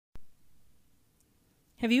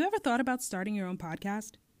Have you ever thought about starting your own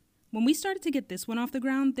podcast? When we started to get this one off the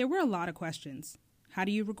ground, there were a lot of questions. How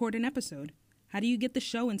do you record an episode? How do you get the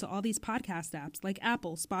show into all these podcast apps like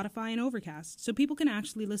Apple, Spotify, and Overcast so people can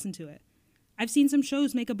actually listen to it? I've seen some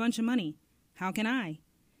shows make a bunch of money. How can I?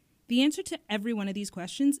 The answer to every one of these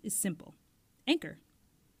questions is simple. Anchor.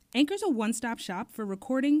 Anchor's a one-stop shop for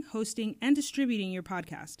recording, hosting, and distributing your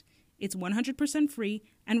podcast. It's 100% free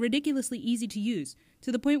and ridiculously easy to use,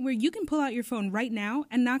 to the point where you can pull out your phone right now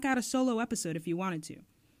and knock out a solo episode if you wanted to.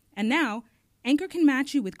 And now, Anchor can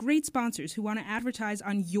match you with great sponsors who want to advertise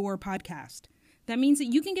on your podcast. That means that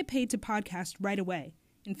you can get paid to podcast right away.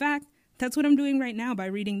 In fact, that's what I'm doing right now by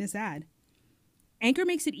reading this ad. Anchor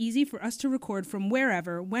makes it easy for us to record from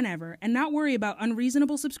wherever, whenever, and not worry about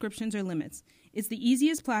unreasonable subscriptions or limits. It's the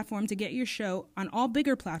easiest platform to get your show on all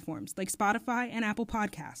bigger platforms like Spotify and Apple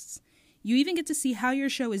Podcasts. You even get to see how your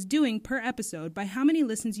show is doing per episode by how many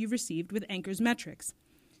listens you've received with Anchor's metrics.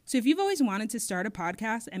 So if you've always wanted to start a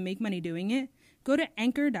podcast and make money doing it, go to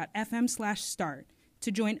anchor.fm/start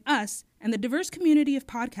to join us and the diverse community of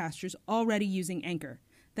podcasters already using Anchor.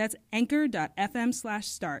 That's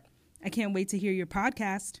anchor.fm/start. I can't wait to hear your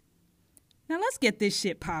podcast. Now let's get this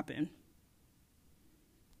shit poppin'.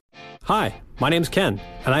 Hi, my name's Ken,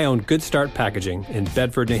 and I own Good Start Packaging in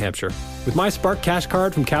Bedford, New Hampshire. With my Spark Cash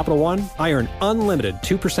Card from Capital One, I earn unlimited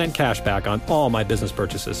 2% cash back on all my business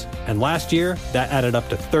purchases. And last year, that added up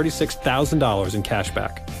to $36,000 in cash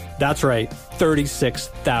back. That's right,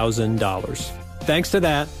 $36,000. Thanks to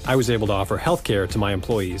that, I was able to offer healthcare to my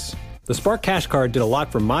employees. The Spark Cash Card did a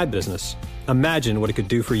lot for my business. Imagine what it could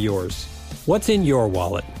do for yours. What's in your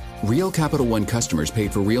wallet? Real Capital One customers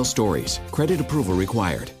paid for real stories. Credit approval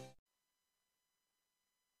required.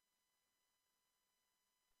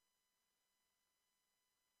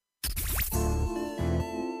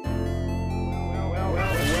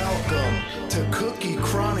 Welcome to Cookie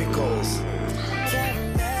Chronicles.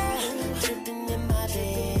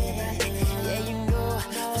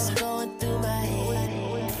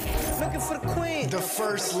 Looking for the queen, the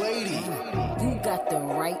first lady. You got the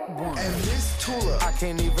right one. And Miss Tula. I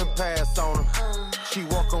can't even pass on her. She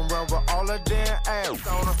walk around with all her damn ass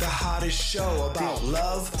on her. The hottest show about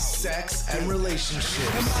love, sex, and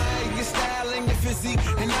relationships. I your style and your physique,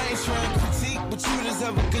 and I ain't trying to critique, but you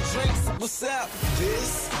deserve a good drink. What's up?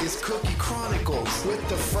 This is Cookie Chronicles with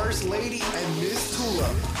the first lady and Miss Tula.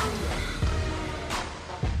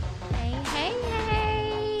 Hey.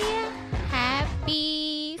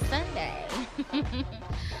 Happy Sunday.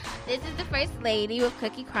 This is the First Lady with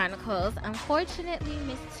Cookie Chronicles. Unfortunately,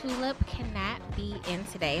 Miss Tulip cannot be in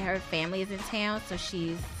today. Her family is in town, so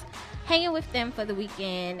she's hanging with them for the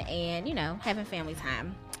weekend and, having family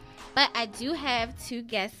time. But I do have two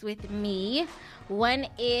guests with me. One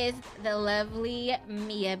is the lovely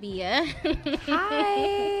Mia Bia.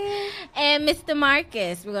 Hi. And Mr.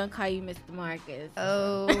 Marcus. We're going to call you Mr. Marcus.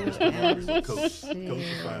 Oh.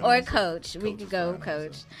 Or Coach. We could go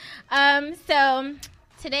Coach. So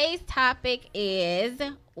today's topic is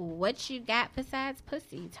what you got besides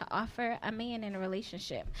pussy to offer a man in a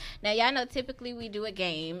relationship. Now, y'all know typically we do a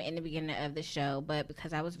game in the beginning of the show, but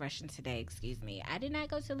because I was rushing today, I did not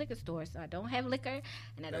go to the liquor store, so I don't have liquor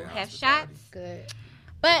and I don't have shots. Good.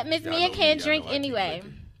 But Miss Mia can't drink anyway.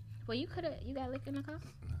 Well, you got liquor in the car?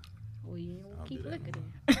 Well, you keep liquor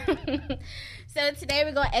then. So today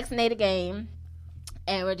we're going to X-nate a game,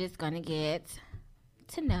 and we're just going to get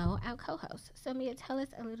to know our co-host. So Mia, tell us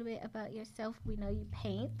a little bit about yourself. We know you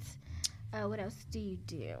paint. What else do you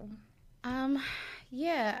do?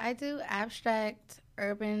 Yeah, I do abstract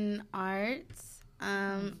urban arts.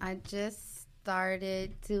 I just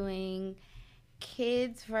started doing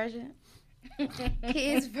kids versions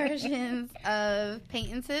of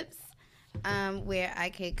painting tips, where I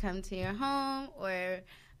could come to your home or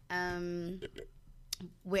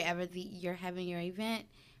wherever you're having your event,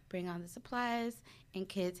 bring all the supplies, and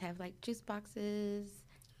kids have like juice boxes,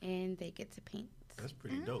 and they get to paint. That's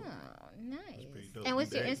pretty dope. Oh, nice. Pretty dope. And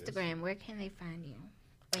what's your Instagram? Where can they find you?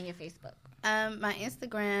 On your Facebook? My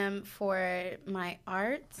Instagram for my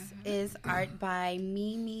art is art by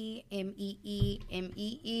Mimi,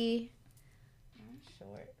 Meemee.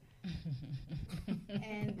 Short.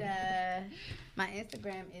 And my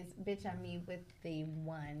Instagram is bitch I me with the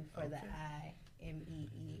one for the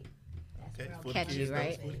IMEE. Okay, Real catchy,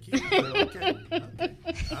 right? Okay.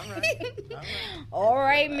 All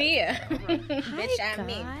right, Mia. Bitch, Hi, I'm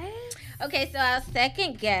me. guys. Okay, so our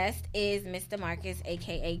second guest is Mr. Marcus,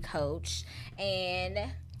 a.k.a. Coach. And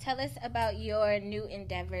tell us about your new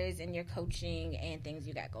endeavors and your coaching and things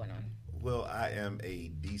you got going on. Well, I am a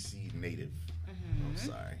D.C. native. I'm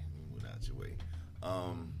sorry, without your way.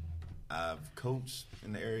 I've coached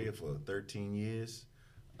in the area for 13 years.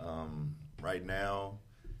 Right now,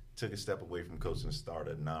 took a step away from coaching to start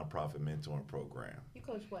a nonprofit mentoring program. You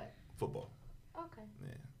coach what? Football. Okay.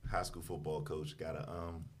 Yeah, high school football coach. Got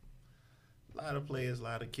a lot of players, a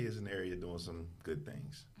lot of kids in the area doing some good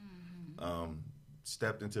things.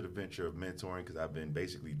 Stepped into the venture of mentoring because I've been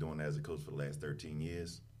basically doing that as a coach for the last 13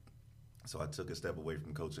 years. So I took a step away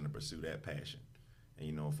from coaching to pursue that passion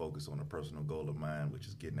and, focus on a personal goal of mine, which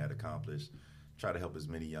is getting that accomplished. Try to help as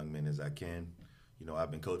many young men as I can.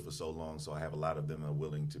 I've been coached for so long, so I have a lot of them that are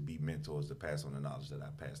willing to be mentors to pass on the knowledge that I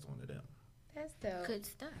passed on to them. That's dope. Good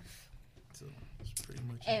stuff. So that's pretty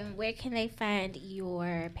much And where can they find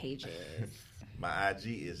your pages? My IG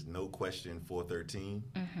is no question 413.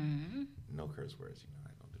 No curse words, I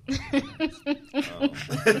don't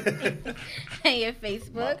do. And your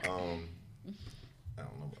Facebook? I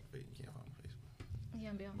don't know about Facebook. You can't find my Facebook. You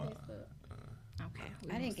don't be on Facebook? Okay.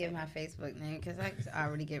 I didn't give my Facebook name because I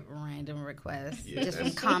already get random requests Yeah, just from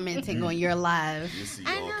that's- commenting on your live. You see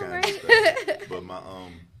I all know, kinds of right? stuff. But my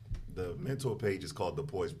the mentor page is called the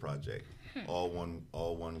Poise Project. All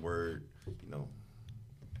one word.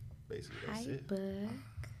 Basically that's it.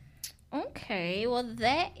 Okay, well,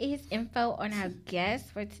 that is info on our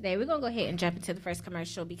guests for today. We're going to go ahead and jump into the first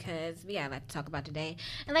commercial because we got a lot to talk about today.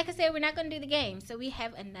 And like I said, we're not going to do the game, so we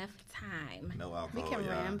have enough time. No alcohol. We can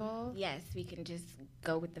y'all. ramble. Yes, we can just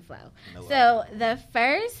go with the flow. No So the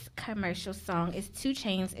first commercial song is 2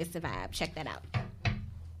 Chainz, It's a Vibe. Check that out.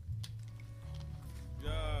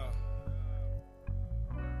 Yeah.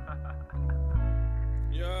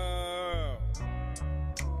 Yeah.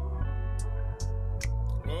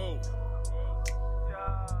 Whoa.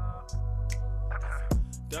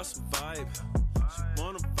 That's a vibe. She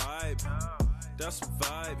wanna vibe. That's a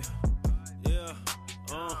vibe. Yeah.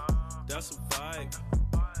 That's a vibe.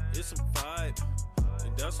 It's a vibe.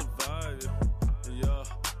 And that's a vibe. Yeah.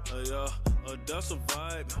 Yeah. That's a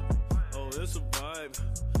vibe. Oh, it's a vibe.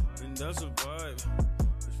 And that's a vibe.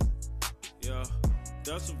 Yeah.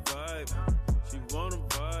 That's a vibe. She wanna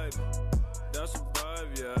vibe. That's a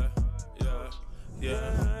vibe. Yeah. Yeah.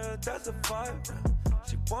 Yeah. That's a vibe.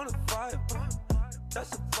 She wanna vibe.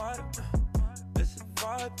 That's a vibe. It's a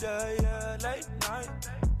vibe, yeah, yeah. Late night.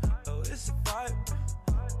 Oh, it's a vibe.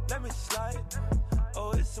 Let me slide.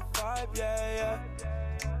 Oh, it's a vibe, yeah,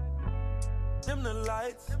 yeah. Dim the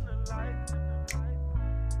lights.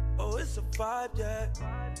 Oh, it's a vibe, yeah.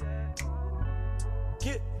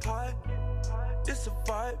 Get high. It's a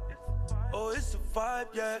vibe. Oh, it's a vibe,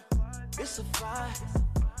 yeah. It's a vibe.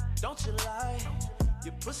 Don't you lie.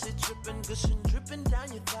 Your pussy dripping, gushing, dripping down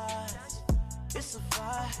your thighs. It's a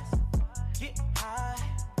vibe. Get high.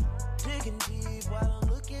 Digging deep while I'm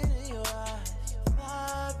looking in your eyes.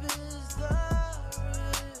 Vibe is the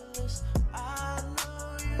realest. I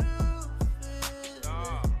know you feel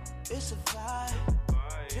it. It's a vibe.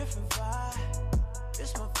 Different vibe.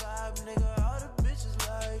 It's my vibe, nigga. All the bitches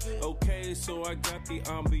like it. Okay, so I got the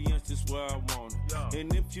ambience just where I want it.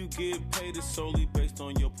 And if you get paid, it's solely based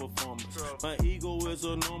on your performance. My ego is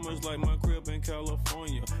enormous like my crib in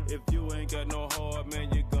California. If you ain't got no heart, man,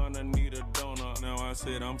 you're gonna need a donor. Now I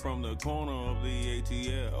said I'm from the corner of the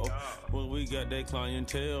ATL. Well, we got that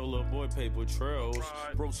clientele, avoid paper trails.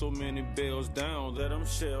 Broke so many bells down that I'm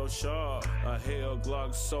shell sharp. A hell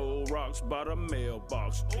Glock soul rocks by the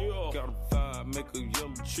mailbox. Got a vibe, make a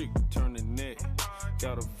yellow chick turn the neck.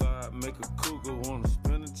 Got a vibe, make a cougar wanna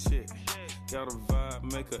spin a check. Got a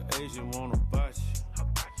vibe, make a Asian wanna bite you.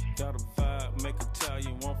 Got a vibe, make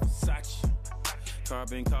Italian want Versace.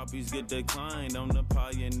 Carbon copies get declined on the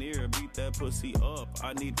Pioneer. Beat that pussy up,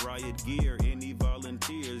 I need riot gear. Any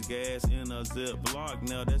volunteers, gas in a zip block.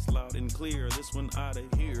 Now that's loud and clear, this one out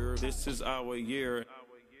of here. This is our year.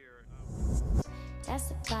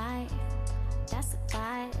 That's a vibe, that's a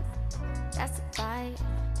vibe, that's a vibe.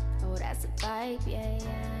 Oh, that's a vibe, yeah,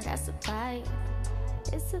 yeah, that's a vibe.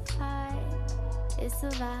 It's a vibe, it's a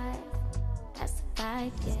vibe. That's a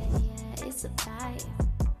vibe, yeah, yeah, it's a vibe.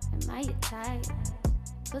 Am I your type?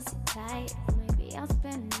 Pussy tight, maybe I'll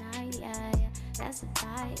spend the night, yeah, yeah. That's a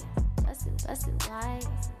vibe, bust it wide.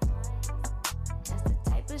 That's the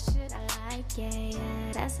type of shit I like, yeah,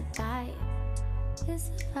 yeah. That's a vibe, it's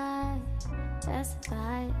a vibe. That's a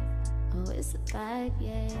vibe, oh, it's a vibe,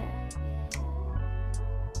 yeah, yeah.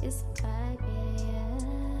 It's a vibe, yeah,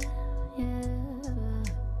 yeah, yeah.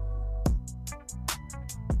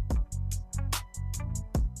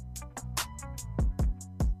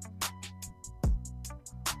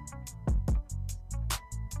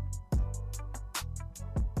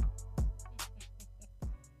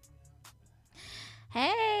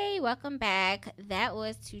 Hey, welcome back. That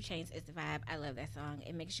was 2 Chainz It's the Vibe. I love that song.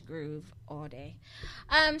 It makes you groove all day.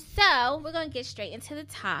 So we're gonna get straight into the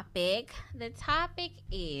topic. The topic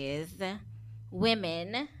is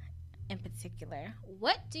women in particular.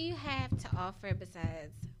 What do you have to offer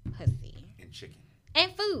besides pussy And chicken.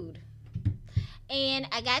 and food? And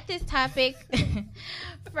I got this topic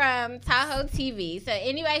from Tahoe TV. So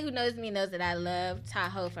anybody who knows me knows that I love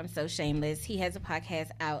Tahoe from So Shameless. He has a podcast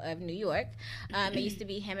out of New York. It used to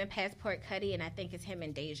be him and Passport Cuddy, and I think it's him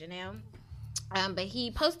and Deja now. But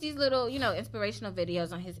he posts these little, inspirational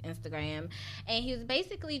videos on his Instagram. And he was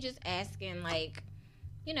basically just asking, like,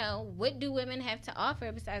 what do women have to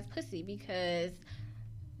offer besides pussy? Because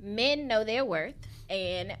men know their worth.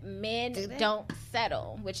 And men don't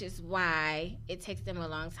settle, which is why it takes them a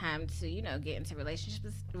long time to, get into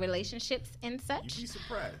relationships and such. You'd be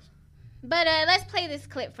surprised. But let's play this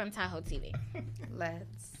clip from Tahoe TV.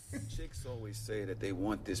 Let's. Chicks always say that they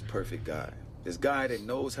want this perfect guy. This guy that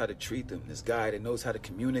knows how to treat them. This guy that knows how to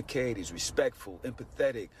communicate. He's respectful,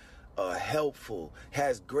 empathetic, helpful,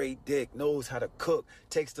 has great dick, knows how to cook,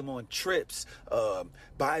 takes them on trips,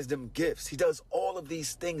 buys them gifts. He does all of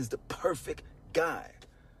these things, the perfect guy.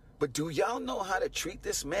 But do y'all know how to treat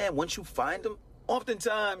this man once you find him?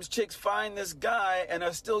 Oftentimes, chicks find this guy and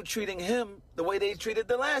are still treating him the way they treated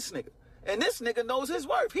the last nigga. And this nigga knows his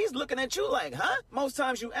worth. He's looking at you like, huh? Most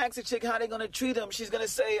times you ask a chick how they gonna treat him, she's gonna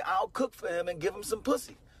say, I'll cook for him and give him some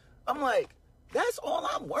pussy. I'm like, that's all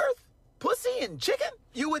I'm worth? Pussy and chicken?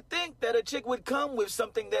 You would think that a chick would come with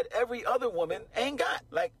something that every other woman ain't got.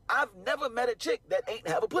 Like, I've never met a chick that ain't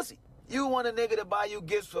have a pussy. You want a nigga to buy you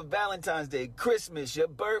gifts for Valentine's Day, Christmas, your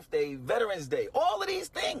birthday, Veterans Day, all of these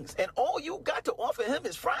things. And all you got to offer him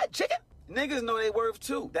is fried chicken? Niggas know they worth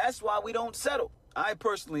too. That's why we don't settle. I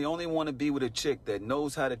personally only want to be with a chick that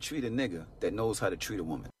knows how to treat a nigga, that knows how to treat a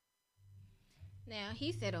woman. Now,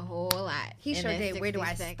 he said a whole lot. He sure did. Where do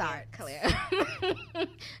I start?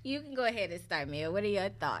 You can go ahead and start, Mia. What are your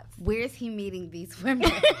thoughts? Where is he meeting these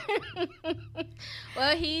women?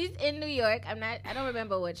 Well, he's in New York. I don't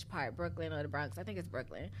remember which part, Brooklyn or the Bronx. I think it's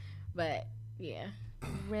Brooklyn. But, yeah.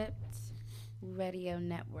 Ripped Radio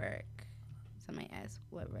Network. Somebody asked,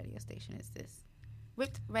 what radio station is this?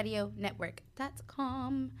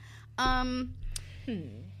 RippedRadioNetwork.com.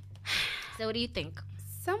 So what do you think?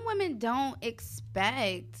 Some women don't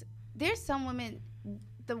expect. There's some women.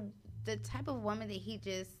 The type of woman that he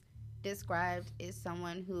just described is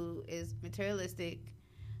someone who is materialistic,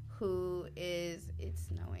 who is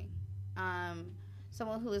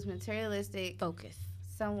someone who is materialistic. Focus.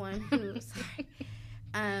 Someone who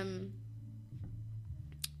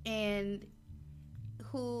and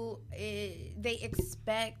who they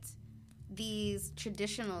expect these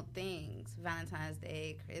traditional things. Valentine's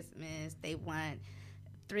Day, Christmas. They want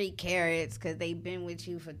 3 carats because they've been with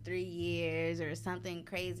you for 3 years or something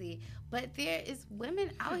crazy. But there is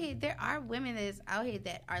women out here. There are women that's out here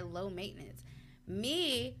that are low maintenance.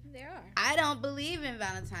 Me, there are. I don't believe in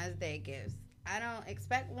Valentine's Day gifts. I don't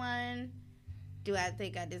expect one. Do I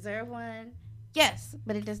think I deserve one? Yes,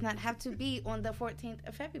 but it does not have to be on the 14th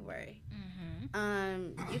of February.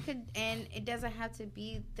 You could, and it doesn't have to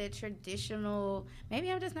be the traditional. Maybe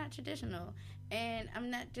I'm just not traditional, and I'm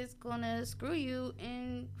not just gonna screw you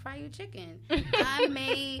and fry you chicken. I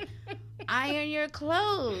may iron your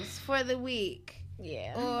clothes for the week.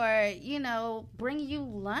 Yeah. Or, bring you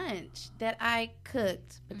lunch that I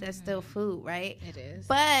cooked, but that's still food, right? It is.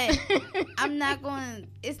 But I'm not going,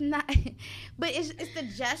 it's not, but it's the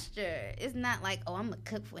gesture. It's not like, oh, I'm going to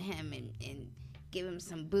cook for him and give him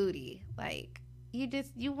some booty. Like,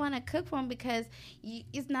 you want to cook for him because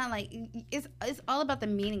it's not like, it's all about the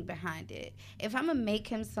meaning behind it. If I'm going to make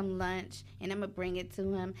him some lunch and I'm going to bring it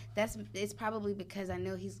to him, it's probably because I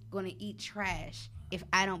know he's going to eat trash. If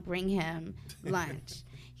I don't bring him lunch,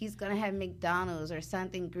 he's going to have McDonald's or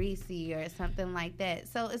something greasy or something like that.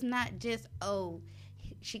 So it's not just, oh,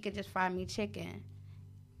 she could just fry me chicken.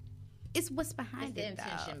 It's what's behind it, the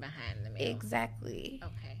intention behind the meal. Exactly.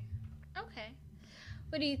 Okay.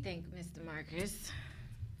 What do you think, Mr. Marcus?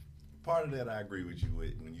 Part of that I agree with you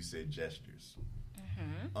with when you said gestures.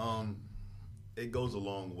 It goes a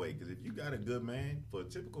long way because if you got a good man, for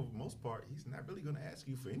the most part, he's not really going to ask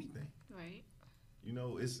you for anything. Right.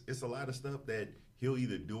 It's a lot of stuff that he'll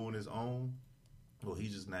either do on his own or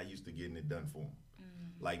he's just not used to getting it done for him.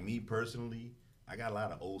 Like me personally, I got a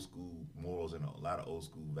lot of old school morals and a lot of old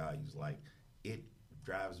school values. Like, it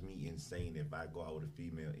drives me insane if I go out with a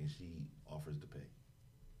female and she offers to pay.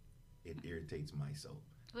 It irritates my soul.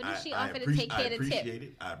 What does she offer to take care of the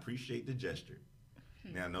tip? I appreciate the gesture.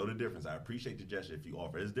 Now, know the difference. I appreciate the gesture if you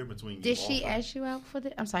offer. There's a difference between you Did she offering- ask you out for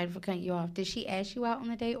the? I'm sorry for cutting you off. Did she ask you out on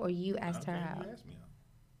the date, or you asked her out? You asked me out.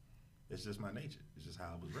 It's just my nature. It's just how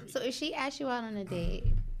I was raised. So if she asked you out on a date,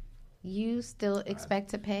 you still expect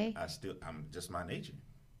to pay? I'm just my nature.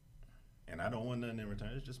 And I don't want nothing in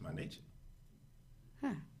return. It's just my nature.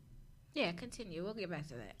 Huh. Yeah, continue. We'll get back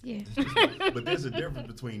to that. Yeah. But there's a difference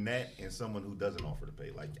between that and someone who doesn't offer to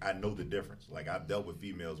pay. Like, I know the difference. Like, I've dealt with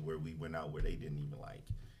females where we went out where they didn't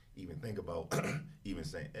even think about even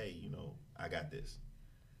saying, hey, I got this.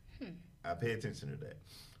 I pay attention to that.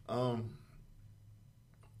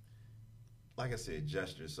 Like I said,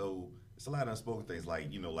 gestures. So it's a lot of unspoken things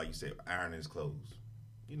like you said, ironing his clothes.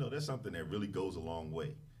 That's something that really goes a long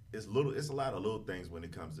way. It's a lot of little things when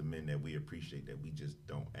it comes to men that we appreciate that we just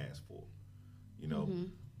don't ask for.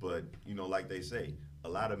 But like they say, a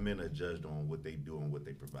lot of men are judged on what they do and what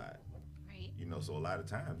they provide. Right. So a lot of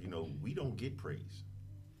times, we don't get praise.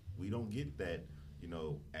 We don't get that,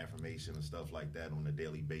 affirmation and stuff like that on a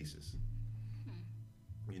daily basis.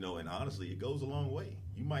 And honestly, it goes a long way.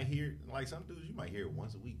 You might hear it, like some dudes, you might hear it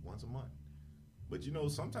once a week, once a month. But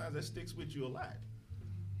sometimes that sticks with you a lot.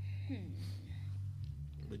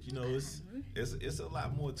 But it's a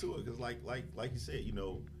lot more to it because like you said,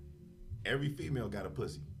 every female got a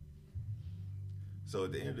pussy. So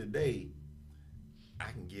at the end of the day,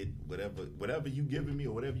 I can get whatever you giving me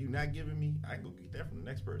or whatever you not giving me, I can go get that from the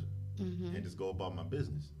next person and just go about my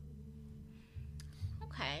business.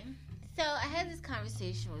 Okay. So I had this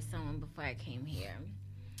conversation with someone before I came here,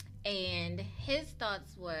 and his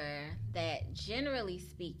thoughts were that generally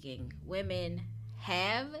speaking, women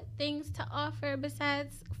have things to offer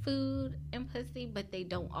besides food and pussy, but they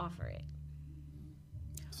don't offer it.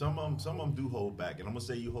 Some of them do hold back, and I'm gonna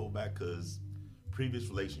say you hold back because previous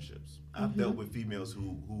relationships. I've dealt with females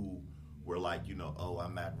who were like, oh,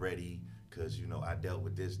 I'm not ready because I dealt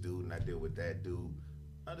with this dude and I dealt with that dude.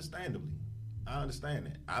 Understandably, I understand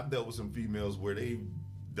that. I've dealt with some females where they've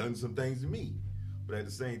done some things to me, but at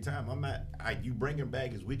the same time, I'm not. You bringing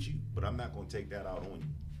baggage with you, but I'm not gonna take that out on you.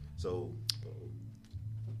 So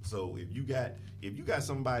if you got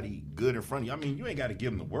somebody good in front of you, I mean, you ain't got to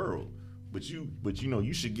give them the world, but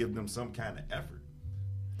you should give them some kind of effort.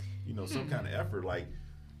 Some kind of effort. Like,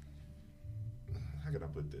 how can I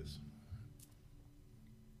put this?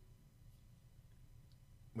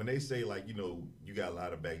 When they say like, you got a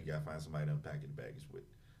lot of baggage, you got to find somebody to unpack your baggage with.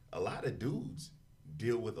 A lot of dudes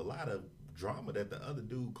deal with a lot of drama that the other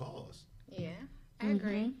dude caused. Yeah, I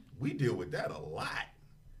agree. We deal with that a lot.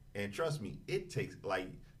 And trust me, it takes, like,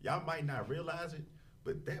 y'all might not realize it,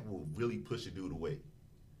 but that will really push a dude away.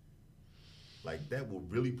 Like, that will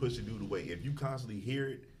really push a dude away. If you constantly hear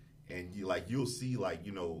it, and you'll see,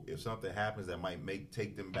 if something happens that might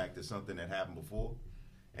take them back to something that happened before.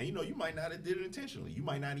 And, you might not have did it intentionally. You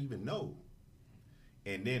might not even know.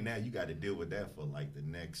 And then now you got to deal with that for, the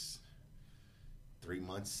next 3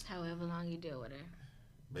 months. However long you deal with her.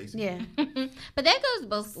 Basically. Yeah. But that goes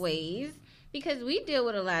both ways. Because we deal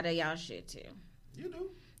with a lot of y'all shit, too. You do.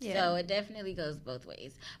 Yeah. So it definitely goes both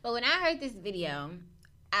ways. But when I heard this video,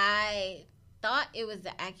 I thought it was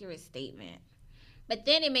an accurate statement. But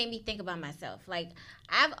then it made me think about myself. Like,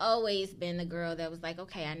 I've always been the girl that was like,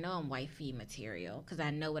 okay, I know I'm wifey material because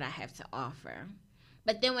I know what I have to offer.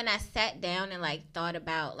 But then when I sat down and, thought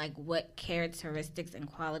about, what characteristics and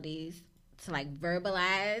qualities to,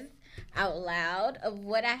 verbalize out loud of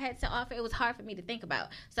what I had to offer, it was hard for me to think about.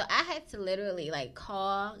 So I had to literally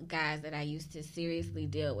call guys that I used to seriously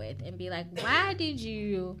deal with and be like, why did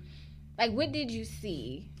you, what did you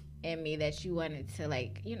see in me that you wanted to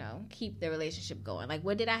keep the relationship going?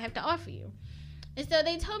 What did I have to offer you? And so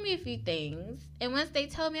they told me a few things, and once they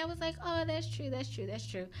told me, I was like, oh, that's true.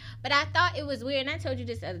 But I thought it was weird, and I told you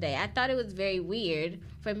this the other day, I thought it was very weird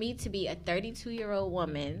for me to be a 32-year-old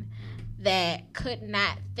woman that could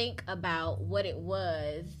not think about what it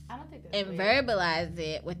was and verbalize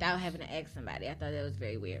it without having to ask somebody. I thought that was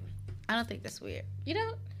very weird. I don't think that's weird. You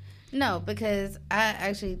don't? No, because I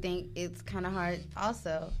actually think it's kind of hard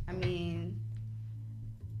also. I mean,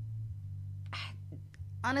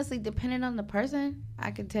 honestly, depending on the person,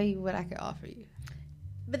 I could tell you what I could offer you.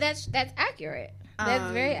 But that's accurate.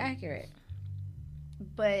 That's very accurate.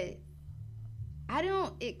 But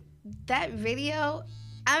that video,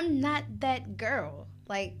 I'm not that girl.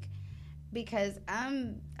 Because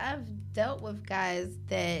I've dealt with guys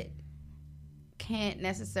that can't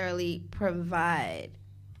necessarily provide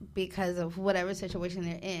because of whatever situation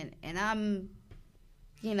they're in. And I'm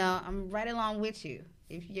right along with you.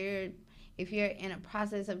 If you're in a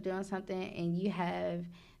process of doing something and you have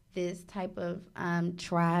this type of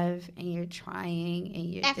drive and you're trying and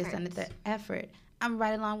you're just under the effort, I'm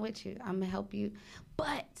right along with you. I'm gonna help you,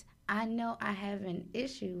 but I know I have an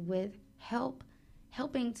issue with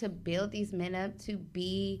helping to build these men up to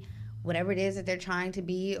be whatever it is that they're trying to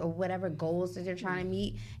be or whatever goals that they're trying to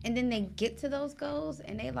meet, and then they get to those goals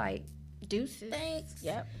and they like, deuces. Thanks.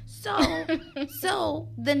 Yep. So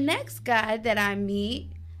the next guy that I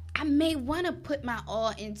meet, I may want to put my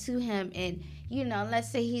all into him, and let's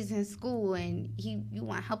say he's in school and you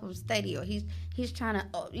want to help him study, or he's trying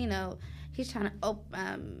to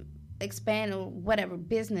expand or whatever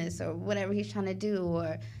business or whatever he's trying to do,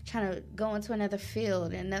 or trying to go into another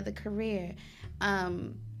field, another career.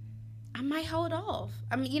 I might hold off.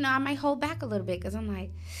 I might hold back a little bit because I'm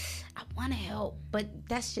like, I want to help, but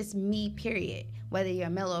that's just me, period. Whether you're a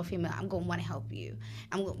male or female, I'm going to want to help you.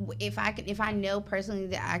 If I know personally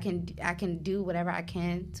that I can do whatever I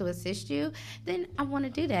can to assist you, then I want to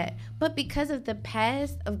do that. But because of the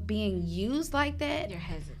past of being used like that, you're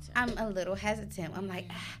hesitant. I'm a little hesitant. I'm like,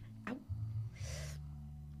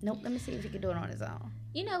 nope, let me see if he can do it on his own.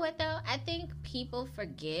 You know what, though? I think people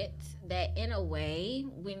forget that in a way,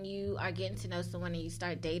 when you are getting to know someone and you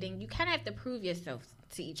start dating, you kind of have to prove yourself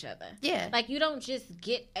to each other. Yeah. Like, you don't just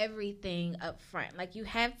get everything up front. Like, you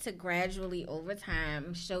have to gradually, over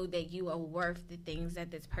time, show that you are worth the things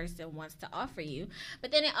that this person wants to offer you.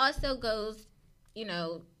 But then it also goes,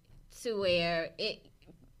 to where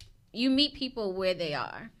you meet people where they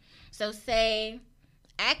are. So, say,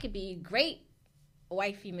 I could be great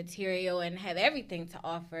wifey material and have everything to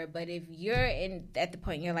offer, but if you're at the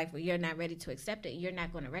point in your life where you're not ready to accept it, you're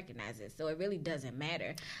not going to recognize it. So it really doesn't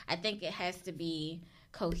matter. I think it has to be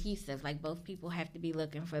cohesive. Like, both people have to be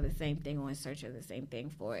looking for the same thing or in search of the same thing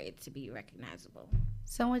for it to be recognizable.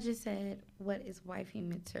 Someone just said, what is wifey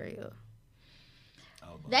material?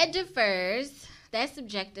 That differs. That's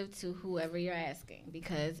subjective to whoever you're asking,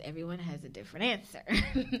 because everyone has a different answer.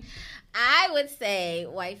 I would say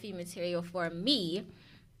wifey material for me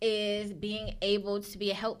is being able to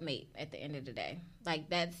be a helpmate at the end of the day. Like,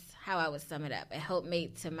 that's how I would sum it up. A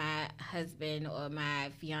helpmate to my husband or my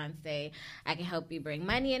fiance. I can help you bring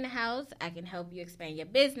money in the house. I can help you expand your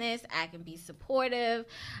business. I can be supportive.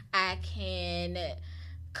 I can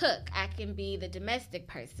cook. I can be the domestic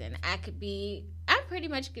person. I pretty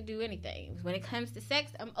much could do anything. When it comes to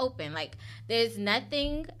sex, I'm open. Like, there's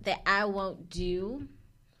nothing that I won't do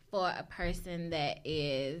for a person that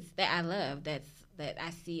I love, that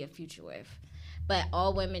I see a future with. But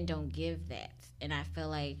all women don't give that. And I feel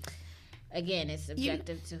like, again, it's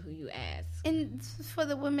subjective to who you ask. And for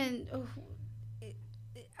the women,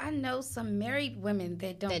 I know some married women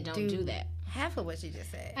that don't do that. Half of what you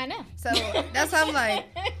just said. I know. So that's how I'm like,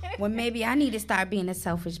 well, maybe I need to start being a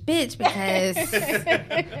selfish bitch, because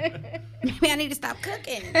maybe I need to stop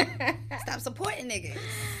cooking, stop supporting niggas.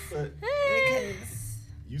 Because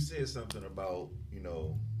you said something about,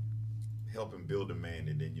 helping build a man,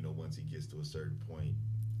 and then, once he gets to a certain point,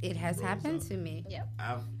 it has happened to me. Yep.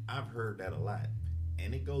 I've heard that a lot,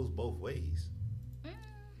 and it goes both ways.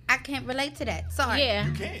 I can't relate to that. Sorry. Yeah.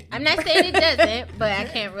 You can't. I'm not saying it doesn't, but I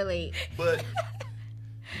can't relate. But,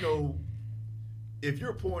 if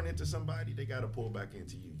you're pouring into somebody, they got to pour back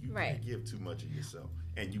into you. You can't give too much of yourself.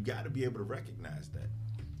 And you got to be able to recognize that.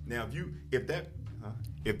 Now, if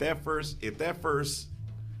that first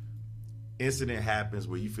incident happens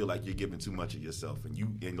where you feel like you're giving too much of yourself, and you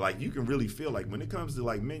can really feel like, when it comes to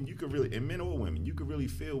like men, you can really, and men or women, you can really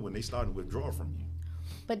feel when they start to withdraw from you.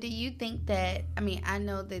 But do you think that, I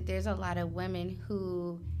know that there's a lot of women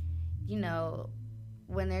who,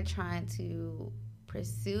 when they're trying to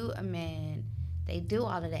pursue a man, they do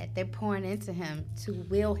all of that. They're pouring into him to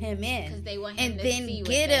will him in. Because they want him and to then see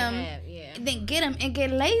get what him, they have. Yeah. and then get him and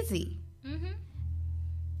get lazy. Mm-hmm.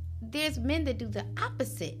 There's men that do the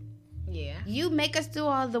opposite. Yeah. You make us do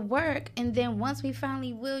all the work, and then once we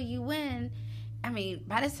finally will you in,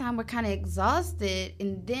 by the time we're kind of exhausted,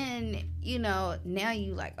 and then, now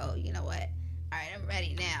you like, oh, you know what? All right, I'm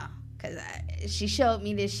ready now. Because she showed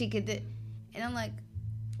me that she could do. And I'm like,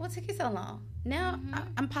 what took you so long? Now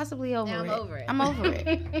I'm possibly over it. I'm over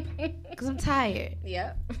it. Because I'm tired.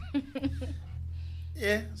 Yep.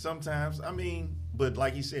 Yeah, sometimes. But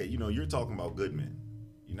like you said, you're talking about good men.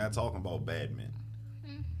 You're not talking about bad men.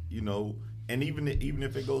 And even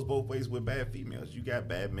if it goes both ways with bad females, you got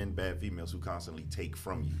bad men, bad females who constantly take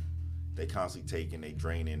from you. They constantly take and they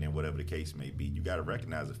drain in, and whatever the case may be. You got to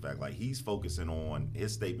recognize the fact, like, he's focusing on,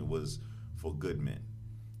 his statement was for good men.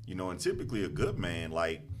 And typically a good man,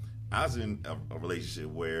 like, I was in a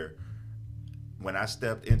relationship where when I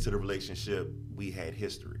stepped into the relationship, we had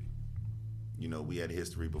history. We had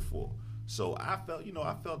history before. So I felt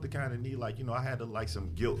the kind of need, like, I had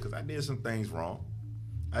some guilt because I did some things wrong.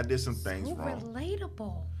 I did some things so wrong.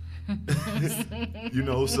 Relatable. You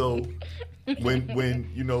know, so when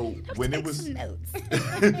you know when it was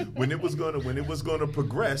when it was gonna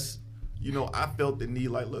progress, you know, I felt the need,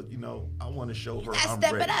 like, look, you know, I want to show her I'm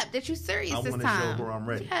step ready. it up. That you serious this time. I want to show her I'm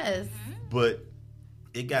ready. Yes. But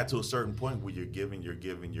it got to a certain point where you're giving,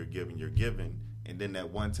 and then that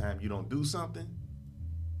one time you don't do something.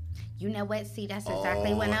 You know what? See, that's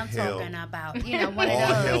exactly what I'm talking about. You know, one all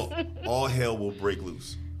of those. All hell will break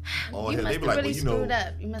loose. All you hell. must They be have like, really well, you know, screwed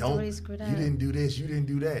up. You must have really screwed up. You didn't do this. You didn't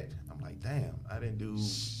do that. I'm like, damn, I didn't do,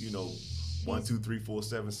 you know, 1, 2, 3, 4,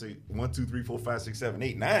 7, 6, 1, 2, 3, 4, 5, 6, 7,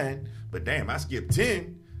 8, 9. But damn, I skipped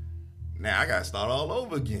 10. Now I gotta start all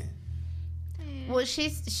over again. Well,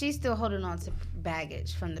 she's still holding on to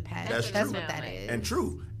baggage from the past. That's what that is. And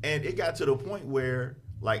true. And it got to the point where,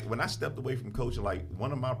 like, when I stepped away from coaching, like,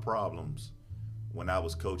 one of my problems when I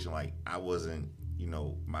was coaching, like, I wasn't, you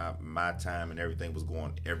know, my time and everything was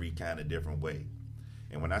going every kind of different way.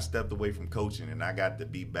 And when I stepped away from coaching and I got to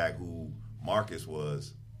be back who Marcus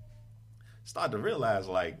was, started to realize,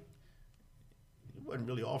 like, he wasn't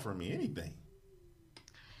really offering me anything.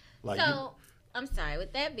 Like, so, I'm sorry,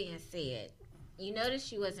 with that being said, you noticed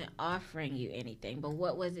she wasn't offering you anything, but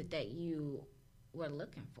what was it that you were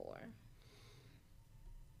looking for?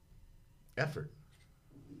 Effort.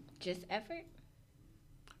 Just effort?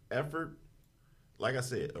 Effort. Like I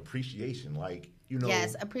said, appreciation. Like, you know.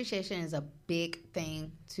 Yes, appreciation is a big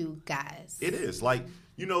thing to guys. It is. Like,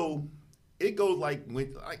 you know, it goes like,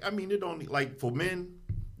 I mean, it only, like, for men,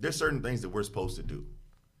 there's certain things that we're supposed to do.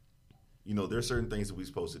 You know, there's certain things that we're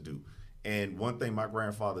supposed to do. And one thing my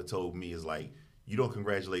grandfather told me is, like, you don't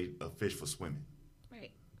congratulate a fish for swimming.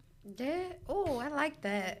 Right. Oh, I like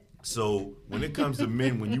that. So when it comes to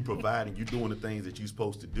men, when you provide and you're doing the things that you're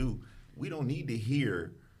supposed to do, we don't need to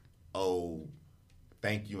hear, oh,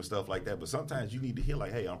 thank you and stuff like that. But sometimes you need to hear,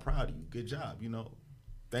 like, hey, I'm proud of you. Good job. You know,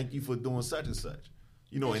 thank you for doing such and such.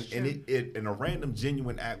 You know, and a random,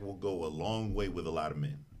 genuine act will go a long way with a lot of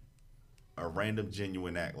men. A random,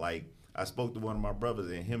 genuine act. Like, I spoke to one of my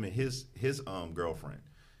brothers and him and his girlfriend.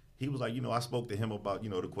 He was like, you know, I spoke to him about, you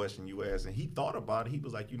know, the question you asked, and he thought about it. He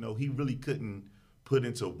was like, you know, he really couldn't put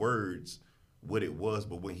into words what it was,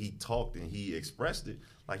 but when he talked and he expressed it,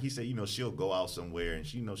 like he said, you know, she'll go out somewhere and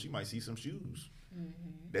she, you know, she might see some shoes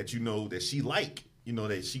that, you know, that she like, you know,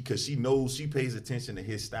 that because she knows, she pays attention to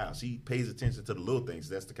his style. She pays attention to the little things.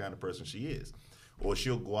 That's the kind of person she is. Or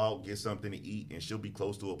she'll go out, get something to eat, and she'll be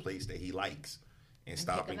close to a place that he likes and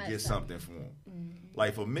stop and get something for him.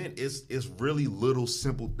 Like, for men, it's really little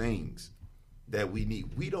simple things that we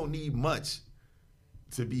need. We don't need much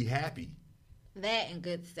to be happy. That and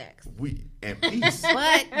good sex. And peace.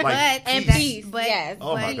 But peace. Yes.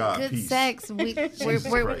 Oh my God, good peace. sex. We're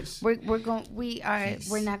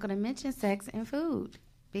not gonna mention sex and food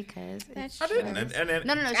because that's true. I didn't.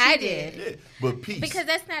 No. I did. Yeah, but peace. Because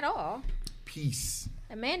that's not all. Peace.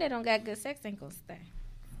 A man that don't got good sex ain't gonna stay.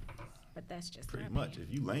 But that's just pretty much.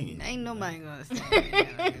 If you lame, ain't nobody gonna stay.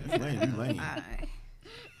 You lame.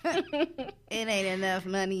 It ain't enough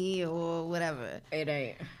money or whatever. It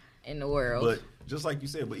ain't in the world. But just like you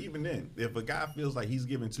said, but even then, if a guy feels like he's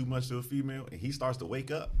giving too much to a female and he starts to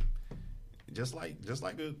wake up, just like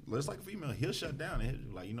a female, he'll shut down and he'll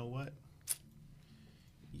be like, you know what?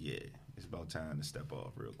 Yeah, it's about time to step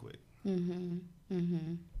off real quick.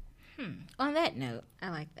 On that note, I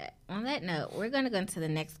like that. On that note, we're going to go into the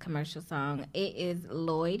next commercial song. It is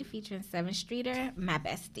Lloyd featuring 7th Streeter, My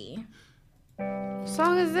Bestie. What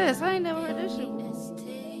song is this? I ain't never heard this shit.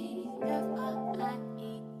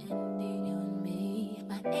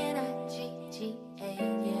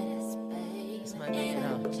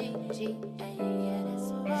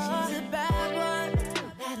 She's a bad one,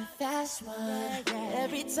 not a fast one.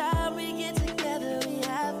 Every time we get together, we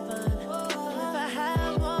have fun. If I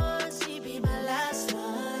had one, she'd be my last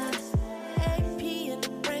one. AP in the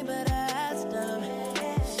brain, but her ass dumb.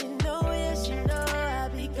 She know, yeah, she know I'll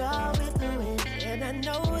be gone with the wind. And I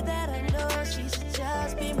know she should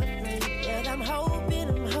just be my friend. But I'm hoping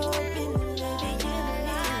that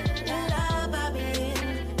maybe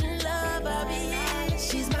in love I'll be in.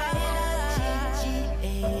 She's my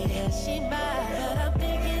she mine, but I'm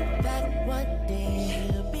thinking that one day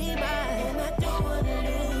she'll be mine, and I don't wanna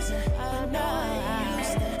lose her. I know I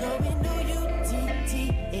used to go in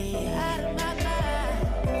UTTA out of my mind.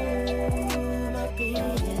 Ooh, my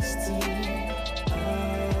bestie,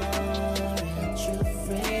 a true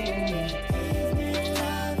friend, gave me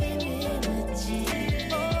love and energy.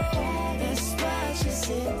 That's why she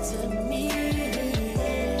said to me,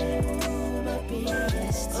 ooh, my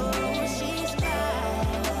bestie, oh, she's mine.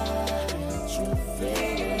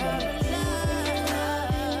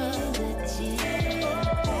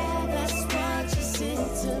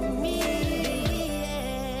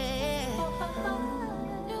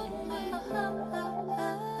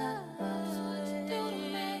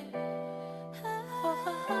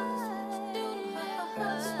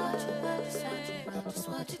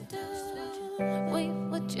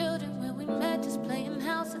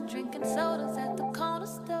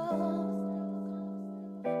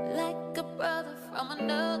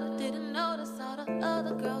 another. Didn't notice all the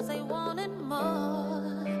other girls, they wanted more.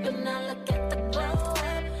 But now look at the glow.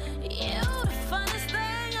 You the funnest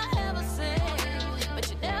thing I ever seen. But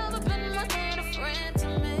you never been more than a friend to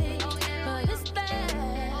me. But it's bad.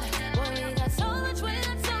 Boy, we got so much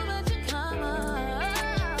in common.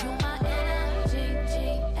 You my energy,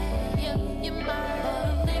 you my.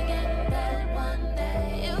 I'm thinking that one day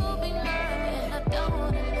you'll be mine, and I don't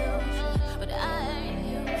wanna lose you, but I ain't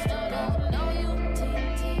used to don't know you,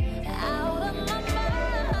 out of my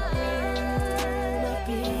mind. My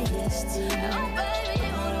biggest team. Oh baby,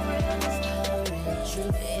 you the realest,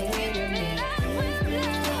 true friend. Give me that quick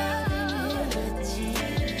love.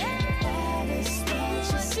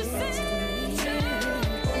 That's what you said to me.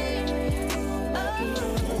 My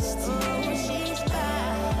biggest team. She's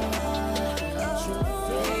back. True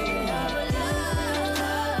friend.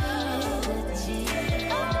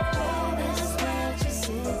 That's what you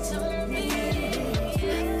said to me.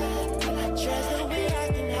 Trust the way I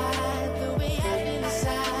can hide, the way I can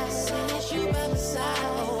decide. Soon as you by my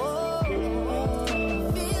side,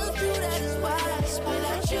 feel true, that is why.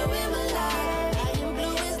 Without you in my life, I am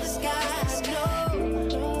blue as the sky. I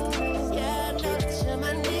know, yeah, I know that you're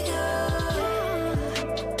my nigga,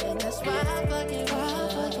 and that's why I fucking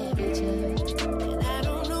with you. And I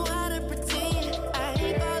don't know how to pretend I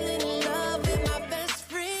ain't falling in love with my best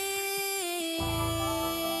friend.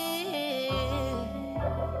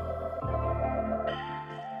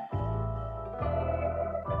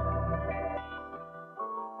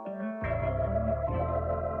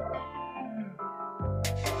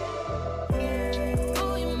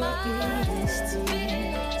 Oh, you're my biggest team.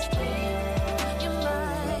 You're my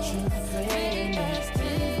true friend. That's what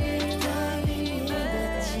you said to me.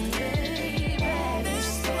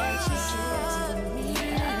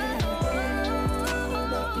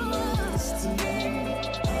 My biggest team.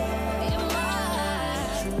 You're my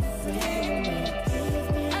true friend.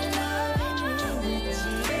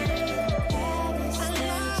 I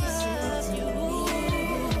love you.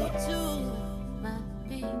 My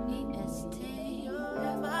biggest team.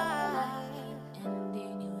 You're my, and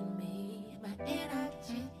then you and me. My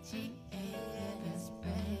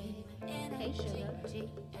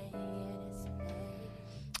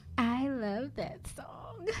I love that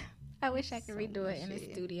song. I wish I could redo it in the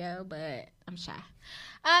studio, but I'm shy.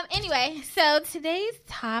 Anyway, so today's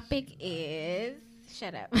topic is...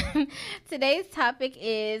 Shut up. Today's topic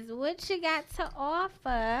is what you got to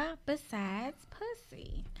offer besides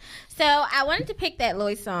pussy. So I wanted to pick that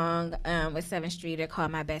Lloyd song with 7th Streeter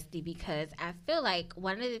called My Bestie because I feel like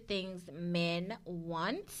one of the things men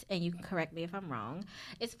want, and you can correct me if I'm wrong,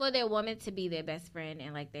 is for their woman to be their best friend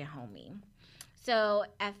and like their homie. So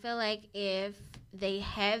I feel like if they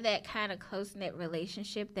have that kind of close-knit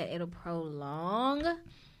relationship, that it'll prolong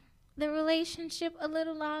the relationship a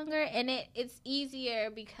little longer, and it's easier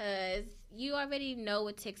because you already know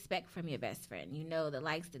what to expect from your best friend. You know the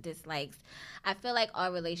likes, the dislikes. I feel like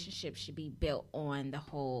our relationship should be built on the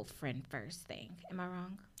whole friend first thing. Am I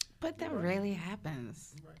wrong? But that rarely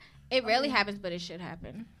happens. It rarely happens, but it should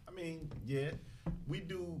happen. I mean, yeah, we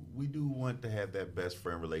do want to have that best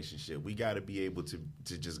friend relationship. We got to be able to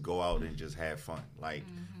just go out and just have fun. Like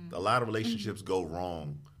a lot of relationships go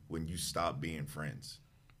wrong when you stop being friends.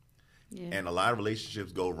 Yeah. And a lot of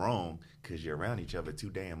relationships go wrong because you're around each other too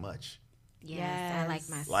damn much. Yes, I like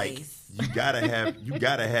my space. You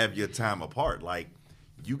gotta have your time apart. Like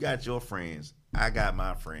you got your friends, I got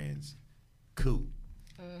my friends. Cool.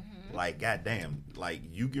 Mm-hmm. Like goddamn, like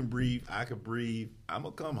you can breathe, I can breathe. I'm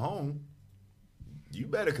gonna come home. You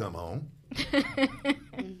better come home.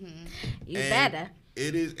 Mm-hmm. You better.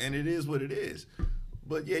 It is what it is.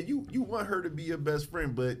 But yeah, you want her to be your best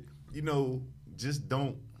friend, but just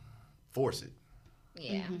don't force it.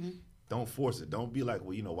 Yeah. Mm-hmm. Don't force it. Don't be like,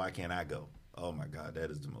 well, why can't I go? Oh my God,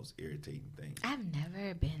 that is the most irritating thing. I've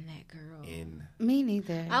never been that girl. Me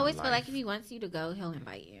neither. I always feel like if he wants you to go, he'll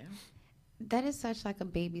invite you. That is such like a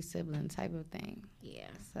baby sibling type of thing. Yeah.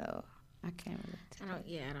 So I can't really I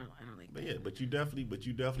don't like that. Yeah, but you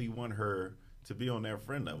definitely want her to be on that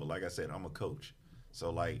friend level. Like I said, I'm a coach. So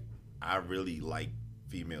like I really like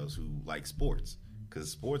females who like sports,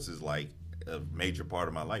 because sports is like a major part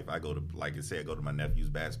of my life. I go to, like I said, I go to my nephew's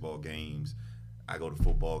basketball games. I go to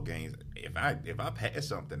football games. If I pass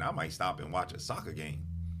something, I might stop and watch a soccer game.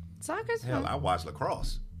 Soccer's fun. I watch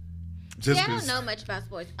lacrosse. I don't know much about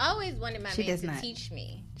sports. I always wanted my man to teach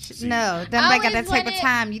me. No, nobody got that type of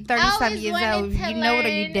time. You 30-something years old. You know it or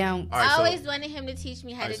you don't. Right, I always wanted him to teach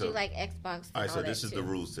me how to do like Xbox. All right, so this is the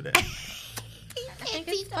rules today. I think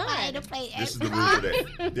it's fun to play Xbox. This is the rule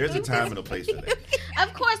today. There's a time and a place for that.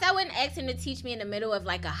 Of course, I wouldn't ask him to teach me in the middle of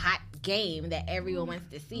like a hot game that everyone wants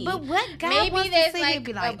to see. But what guy Maybe wants there's to see and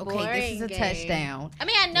be like, a okay, this is a boring touchdown. I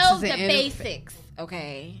mean, I know This the is an basics.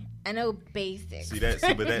 Okay, I know basics. See that?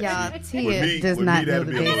 See, but that Y'all, see, Tia does not know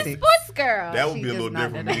the I'm a basics. sports girl. That would She be a does little not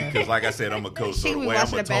different know for me that. because, like I said, I'm a coach, She so the be way I'm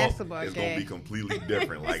watching gonna a talk basketball is gonna be game. completely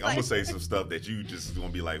different. Like I'm gonna say some stuff that you just gonna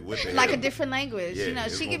be like, "What the hell?" Like a different language. Yeah, You know,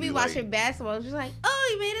 it's she gonna could be be watching like- basketball. She's like, oh,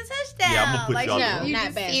 you made a touchdown. Yeah, I'm gonna put like, y'all in the no, room. you not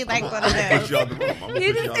just bad. see like I'm one of gonna put those. you out the room. I'm gonna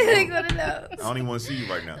You put just you out the like room. one of I those. don't even want to see you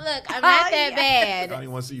right now. Look, I'm not that I don't bad.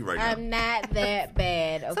 even want to see you right now. I'm not that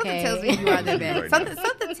bad. Okay. Something tells me you are that bad. Right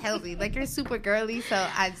Something tells me like you're super girly, so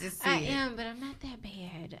I just see I it. am, but I'm not that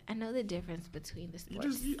bad. I know the difference between the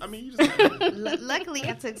sports. You just. Luckily,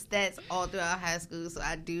 I took stats all throughout high school, so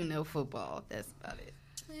I do know football. That's about it.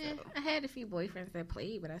 Yeah, I had a few boyfriends that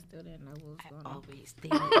played, but I still didn't know what was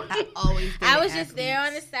going on. I always I was just there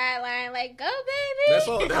on the sideline, like, go, baby. That's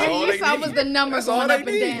all. That's all they I need. was the number That's all going they up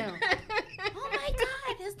and need. down. Oh my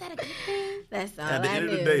God, is that a good thing? That's all At the I end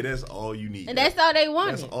knew. of the day, that's all you need. And that's all they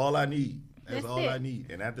wanted. That's all I need. That's That's all it. I need.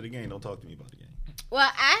 And after the game, don't talk to me about the game. Well,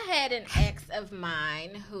 I had an ex of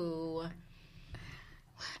mine who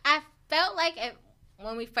I felt like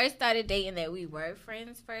when we first started dating that we were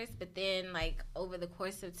friends first, but then like over the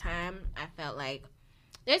course of time, I felt like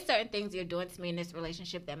there's certain things you're doing to me in this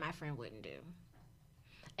relationship that my friend wouldn't do.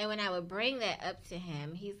 And when I would bring that up to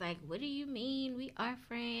him, he's like, what do you mean we are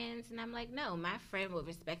friends? And I'm like, no, my friend will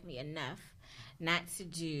respect me enough not to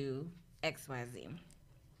do XYZ.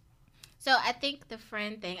 So I think the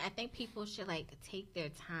friend thing, I think people should like take their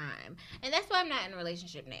time. And that's why I'm not in a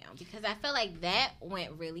relationship now, because I feel like that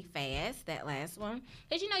went really fast, that last one.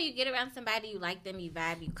 Because, you know, you get around somebody, you like them, you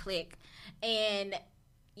vibe, you click, and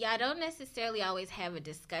y'all don't necessarily always have a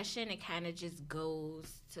discussion. It kind of just goes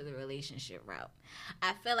to the relationship route.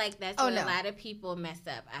 I feel like that's where a lot of people mess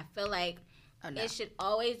up. I feel like it should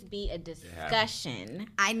always be a discussion.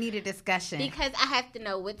 I need a discussion. Because I have to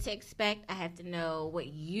know what to expect. I have to know what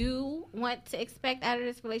you want to expect out of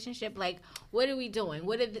this relationship. Like, what are we doing?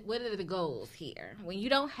 What are the goals here? When you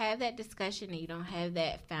don't have that discussion and you don't have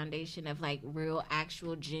that foundation of, like, real,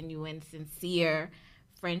 actual, genuine, sincere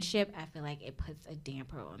friendship, I feel like it puts a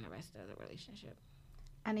damper on the rest of the relationship.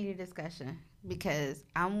 I need a discussion because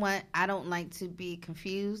I don't like to be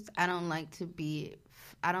confused. I don't like to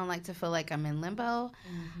feel like I'm in limbo.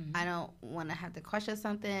 Mm-hmm. I don't want to have to question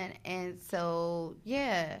something. And so,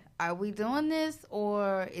 yeah, are we doing this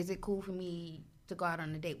or is it cool for me to go out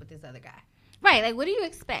on a date with this other guy? Right, like what do you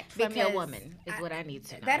expect from your Because woman is what I need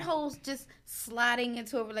to know. That whole just sliding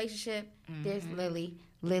into a relationship, there's Lily.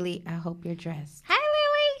 Lily, I hope you're dressed. Hi, Lily.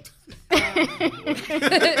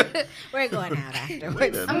 We're going out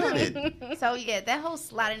afterwards. So, yeah, that whole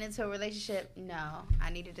sliding into a relationship, no.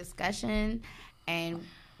 I need a discussion and,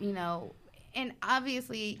 you know, and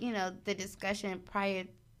obviously, you know, the discussion prior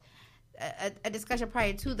a discussion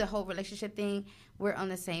prior to the whole relationship thing, we're on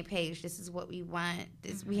the same page. This is what we want.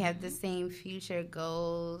 We have the same future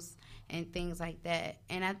goals and things like that.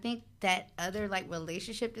 And I think that other like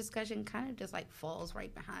relationship discussion kind of just like falls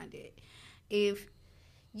right behind it. If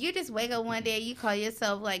you just wake up one day, you call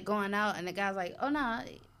yourself like going out, and the guy's like, "Oh no,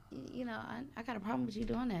 you know, I got a problem with you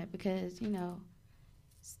doing that because you know,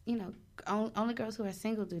 only girls who are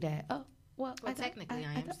single do that." Oh. Well, technically,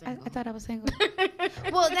 I am single. I thought I was single.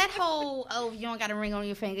 Well, that whole, you don't got a ring on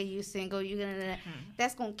your finger, you single,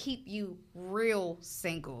 that's going to keep you real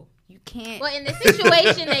single. You can't. Well, in the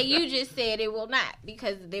situation that you just said, it will not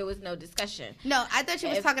because there was no discussion. No, I thought you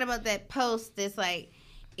was talking about that post that's like,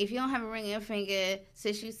 if you don't have a ring on your finger,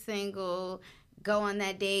 since you're single, go on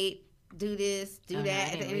that date, do this, do that. No,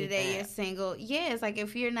 At the end of the day, you're single. Yeah, it's like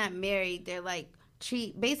if you're not married, they're like,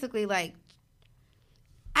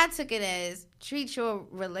 I took it as treat your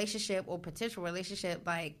relationship or potential relationship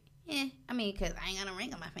like, because I ain't got a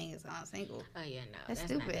ring on my finger, so I'm single. Oh, yeah, no. That's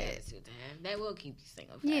stupid. stupid. Not the attitude to have. That will keep you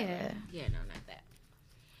single forever. Yeah. Yeah, no, not that.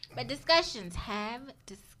 But discussions. Have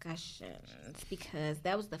discussions. Because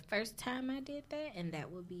that was the first time I did that, and that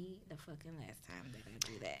will be the fucking last time that I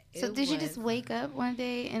do that. So did you just wake up one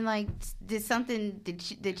day and like did something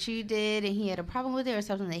that you did and he had a problem with it, or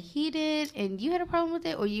something that he did and you had a problem with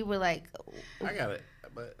it, or you were like, I got it,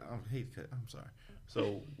 but I'm sorry.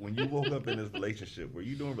 So when you woke up in this relationship, were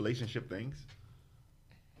you doing relationship things?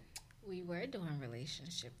 We were doing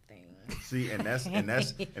relationship things. See, and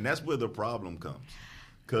that's where the problem comes,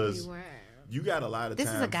 because you got a lot of times.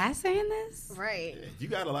 This is a guy saying this, right? You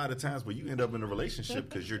got a lot of times where you end up in a relationship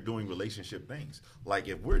because you're doing relationship things. Like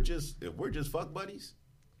if we're just fuck buddies,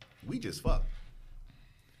 we just fuck.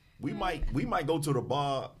 We might go to the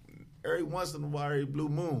bar every once in a while, every blue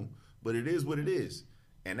moon, but it is what it is,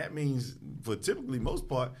 and that means for typically most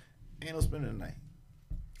part, ain't no spending the night.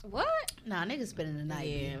 What? Nah, niggas spending the night.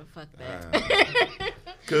 Yeah, fuck that.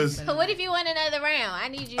 Because what if you want another round? I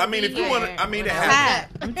need you. I mean, if you want to, I mean, it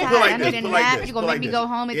happens. I'm tired. I need a nap. You gonna make me go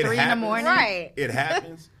home at 3 in the morning? Right. It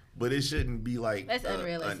happens, but it shouldn't be like that's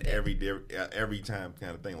unrealistic. An every time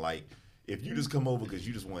kind of thing. Like if you just come over because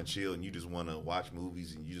you just want to chill and you just want to watch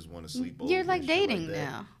movies and you just want to sleep over. You're like dating like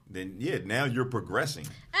that, now. Then now you're progressing.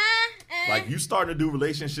 Like you starting to do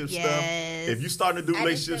relationship stuff. If you starting to do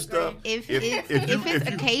relationship stuff, if it's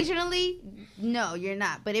occasionally, no, you're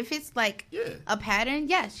not. But if it's like a pattern,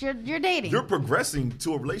 yes, you're dating. You're progressing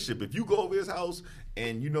to a relationship. If you go over his house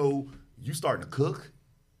and you starting to cook,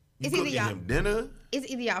 you cooking him dinner. It's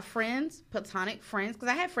either y'all friends, platonic friends, because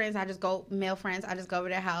I have friends. Male friends. I just go over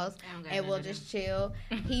their house and we'll just chill.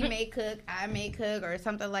 He may cook, I may cook, or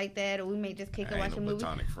something like that, or we may just kick and watch a movie.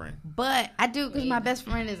 Platonic friend. But I do because my best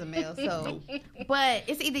friend is a male. So, but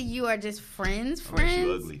it's either you are just friends,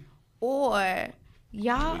 you ugly. or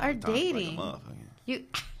y'all are dating. You.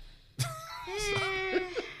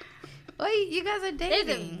 Well, you guys are dating.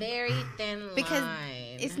 There's a very thin line. Because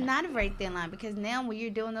it's not a very thin line. Because now when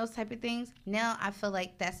you're doing those type of things, now I feel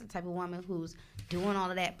like that's the type of woman who's doing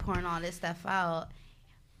all of that, pouring all this stuff out,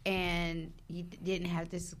 and you didn't have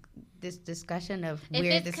this discussion of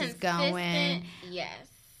where this is going. Yes.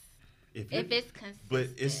 If it's consistent. But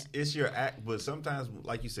it's your act. But sometimes,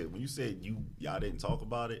 like you said, when you said y'all didn't talk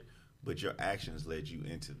about it, but your actions led you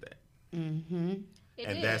into that. Mm-hmm.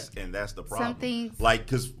 That's the problem. Like,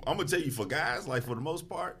 because I'm gonna tell you, for guys, like for the most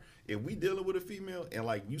part, if we dealing with a female and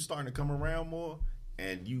like you starting to come around more,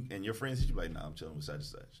 and your friends, you like, nah, I'm chilling with such and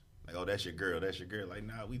such. Like, oh, that's your girl. Like,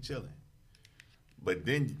 nah, we chilling. But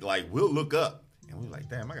then, like, we'll look up and we like,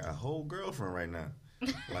 damn, I got a whole girlfriend right now.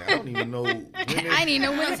 Like, I don't even know. I didn't even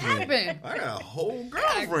know when this happened. I got a whole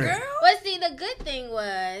girlfriend. Well, see, the good thing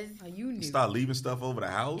was you knew. Start leaving stuff over the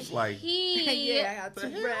house. Like, I got the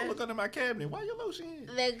hell? Look under my cabinet. Why your lotion?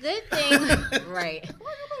 The good thing, right?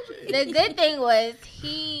 The good thing was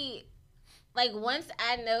like, once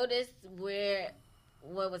I noticed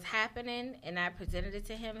what was happening and I presented it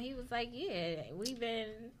to him, he was like, yeah, we've been.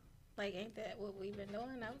 Like, ain't that what we've been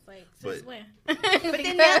doing? I was like, since when?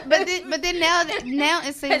 but then now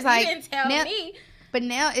it seems like you didn't tell me. But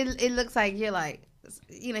now it looks like you're like,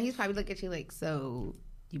 he's probably looking at you like, so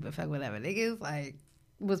you been fucking with other niggas? Like,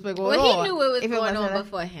 what's been going on? Well, he knew what was going on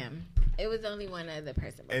before him. It was only one other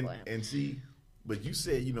person before him. And see, but you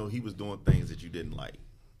said he was doing things that you didn't like.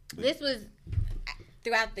 But this was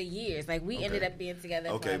throughout the years. Like, we ended up being together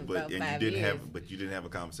for about 5 years. But you didn't have a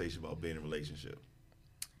conversation about being in a relationship.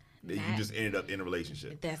 You just ended up in a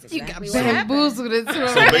relationship. That's exactly what happened. Bamboozled into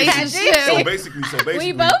a relationship. So basically,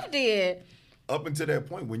 we both did. Up until that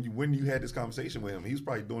point, when you had this conversation with him, he was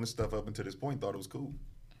probably doing this stuff up until this point. Thought it was cool.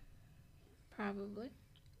 Probably.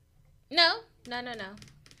 No.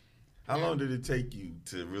 How long did it take you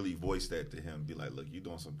to really voice that to him? Be like, look, you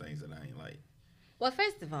doing some things that I ain't like. Well,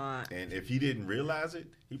 first of all, and if he didn't realize it,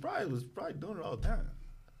 he probably was doing it all the time.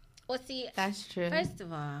 Well, see, that's true. First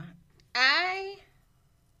of all, I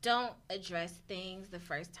don't address things the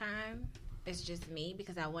first time. It's just me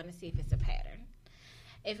because I want to see if it's a pattern.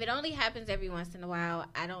 If it only happens every once in a while,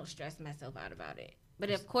 I don't stress myself out about it. But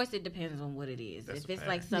of course, it depends on what it is. If it's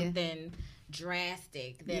like something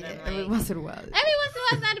drastic, then I'm like, every once in a while. Every once in a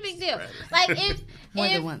while, it's not a big deal. Like if more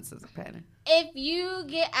than once is a pattern. If you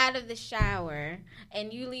get out of the shower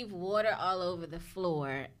and you leave water all over the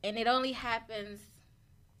floor, and it only happens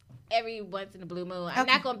every once in a blue moon, I'm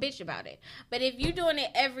not gonna bitch about it. But if you're doing it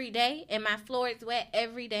every day and my floor is wet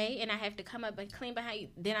every day and I have to come up and clean behind you,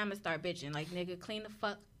 then I'm gonna start bitching. Like, nigga, clean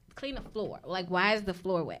the floor. Like, why is the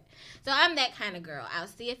floor wet? So I'm that kind of girl. I'll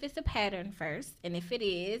see if it's a pattern first, and if it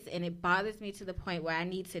is, and it bothers me to the point where I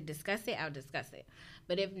need to discuss it, I'll discuss it.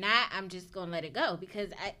 But if not, I'm just gonna let it go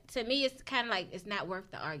because to me, it's kind of like it's not worth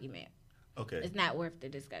the argument. Okay, it's not worth the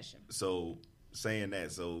discussion. So saying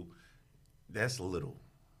that, so that's little.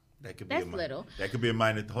 That could be little. That could be a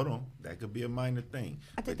minor. Hold on. That could be a minor thing.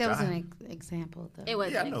 I think that was an example, though. It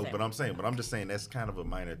was. Yeah, I know, but I'm just saying that's kind of a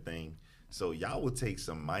minor thing. So y'all will take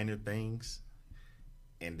some minor things,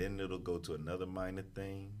 and then it'll go to another minor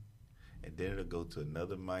thing, and then it'll go to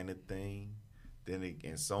another minor thing,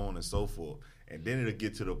 and so on and so forth, and then it'll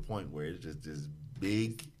get to the point where it's just this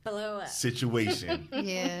big situation.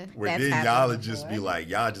 Yeah, where then y'all will just be like,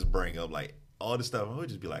 y'all just bring up like all the stuff, and we'll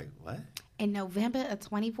just be like, what? In November of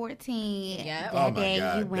 2014, yep. that day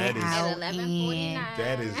you went out at 11:49.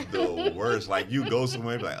 That is the worst. Like, you go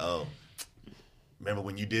somewhere and be like, oh, remember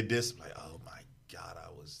when you did this? I'm like, oh my God, I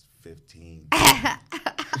was 15.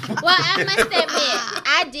 Well, I must admit,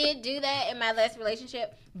 I did do that in my last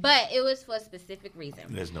relationship, but it was for a specific reason.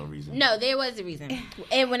 There's no reason. No, there was a reason.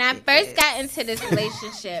 And when I first got into this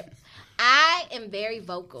relationship, I am very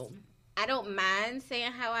vocal. I don't mind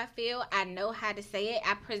saying how I feel. I know how to say it.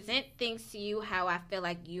 I present things to you how I feel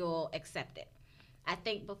like you'll accept it. I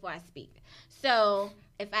think before I speak. So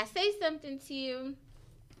if I say something to you,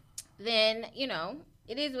 then, you know,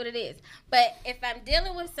 it is what it is. But if I'm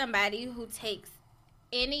dealing with somebody who takes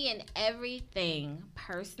any and everything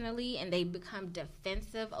personally and they become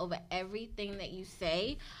defensive over everything that you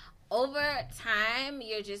say, over time,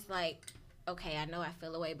 you're just like, okay, I know I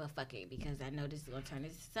feel away, but fuck it, because I know this is going to turn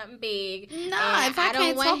into something big. No, if I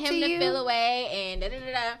don't want him to you. feel away, and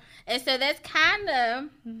da-da-da-da. And so that's kind of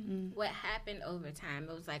what happened over time.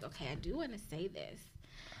 It was like, okay, I do want to say this,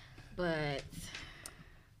 but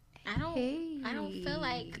I don't feel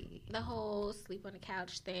like the whole sleep on the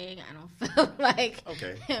couch thing. I don't feel like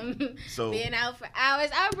him being out for hours.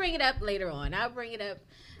 I'll bring it up later on. I'll bring it up,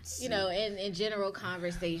 you know, in general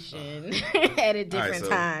conversation at a different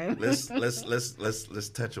time. Let's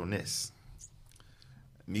touch on this.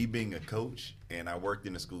 Me being a coach, and I worked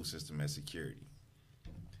in the school system as security.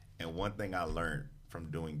 And one thing I learned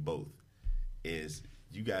from doing both is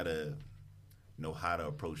you gotta know how to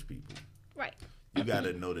approach people. Right. You got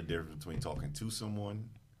to know the difference between talking to someone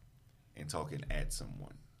and talking at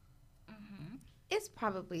someone. It's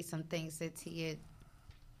probably some things that Tia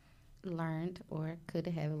learned or could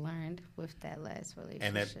have learned with that last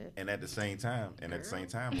relationship. And at the same time,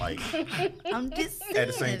 like I'm just saying. At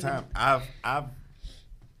the same time, I've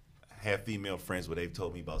had female friends where they've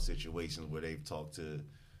told me about situations where they've talked to,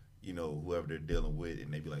 you know, whoever they're dealing with,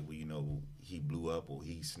 and they be like, well, you know, he blew up or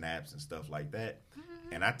he snaps and stuff like that.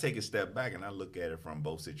 And I take a step back and I look at it from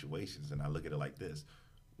both situations, and I look at it like this.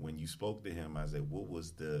 When you spoke to him, I said, what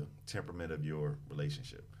was the temperament of your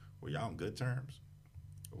relationship? Were y'all on good terms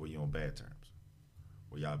or were you on bad terms?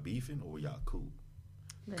 Were y'all beefing or were y'all cool?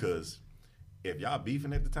 Because if y'all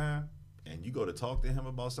beefing at the time and you go to talk to him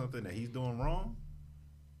about something that he's doing wrong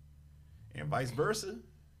and vice versa,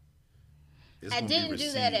 it's I didn't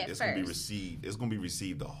do that at first. It's gonna be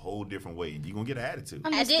received a whole different way, and you're gonna get an attitude.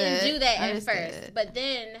 I didn't do that at first, but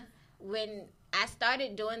then when I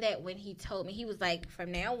started doing that, when he told me, he was like,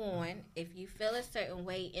 from now on, if you feel a certain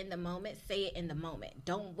way in the moment, say it in the moment.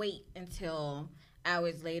 Don't wait until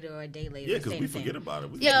hours later or a day later. Yeah, because we forget about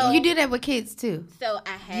it. Yeah, you do that with kids too. So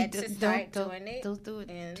I had to start doing it. Don't do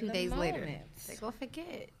it 2 days moment. later. They go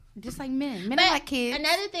forget. Just like men. Men but are like kids.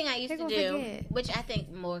 Another thing I used to do, forget. which I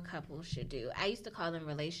think more couples should do, I used to call them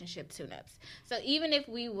relationship tune-ups. So even if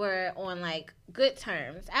we were on like good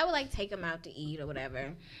terms, I would like take them out to eat or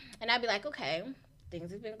whatever. And I'd be like, okay,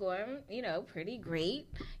 things have been going, you know, pretty great.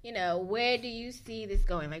 You know, where do you see this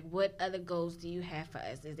going? Like, what other goals do you have for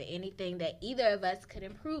us? Is there anything that either of us could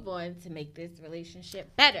improve on to make this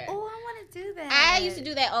relationship better? Oh, I want to do that. I used to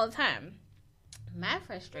do that all the time. My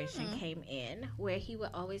frustration came in where he would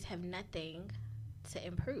always have nothing to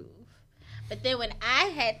improve. But then when I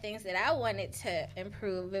had things that I wanted to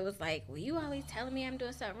improve, it was like, well, you always telling me I'm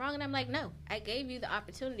doing something wrong. And I'm like, no, I gave you the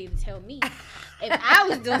opportunity to tell me if I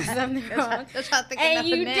was doing something wrong. And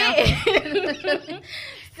you did.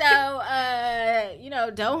 So, you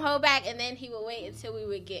know, don't hold back. And then he would wait until we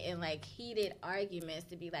would get in like heated arguments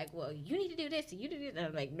to be like, well, you need to do this and you do this. And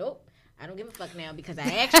I'm like, nope. I don't give a fuck now because I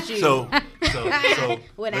asked you. So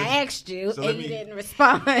when I asked you and you didn't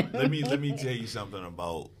respond. Let me tell you something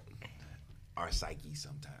about our psyche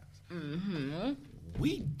sometimes. Mm-hmm.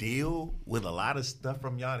 We deal with a lot of stuff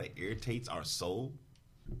from y'all that irritates our soul,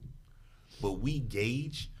 but we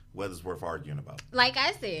gauge whether it's worth arguing about. Like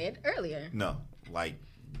I said earlier. No, like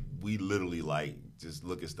we literally like just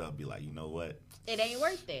look at stuff and be like, you know what? It ain't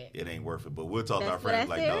worth it. It ain't worth it. But we'll talk to our That's what I friends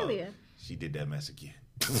like, said no, earlier. She did that mess again.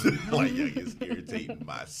 Like, it's irritating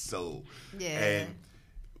my soul. Yeah.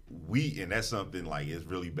 And that's something like it's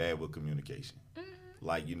really bad with communication. Mm-hmm.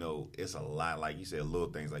 Like, you know, it's a lot, like you said,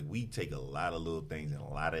 little things. Like we take a lot of little things and a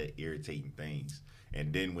lot of irritating things.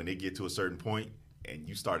 And then when they get to a certain point and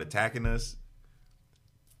you start attacking us,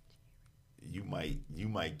 you might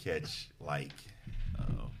catch like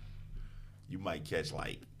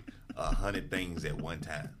 100 things at one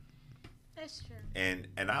time. That's true. And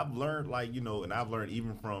I've learned, like, you know, and I've learned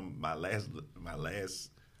even from my last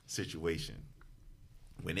situation.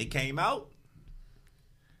 When it came out,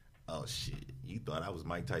 oh shit, you thought I was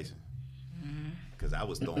Mike Tyson. Because I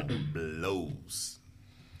was throwing blows.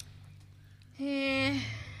 Yeah,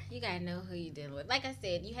 you gotta know who you're dealing with. Like I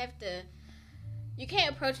said, you can't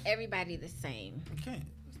approach everybody the same. You can't.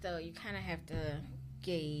 So you kind of have to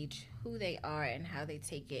gauge who they are and how they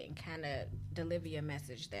take it and kind of deliver your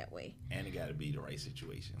message that way. And it got to be the right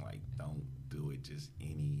situation. Like, don't do it just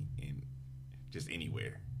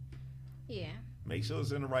anywhere. Yeah. Make sure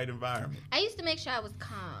it's in the right environment. I used to make sure I was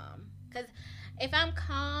calm. Because if I'm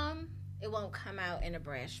calm, it won't come out in a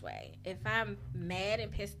brash way. If I'm mad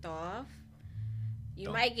and pissed off,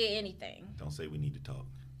 you might get anything. Don't say we need to talk.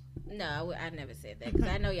 No, I never said that because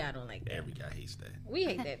I know y'all don't like that. Every guy hates that. We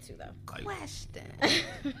hate that too, though. Question.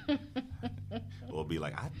 Or be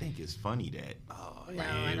like, I think it's funny that. Oh, no,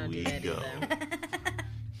 I don't do that either.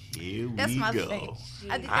 Here That's we my go.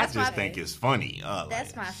 I just think it's funny.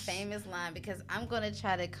 That's my famous line because I'm gonna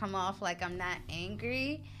try to come off like I'm not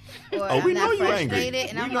angry or we I'm know not you frustrated, angry.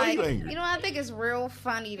 and We I'm know like, you angry. you know, I think it's real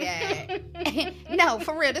funny that. No,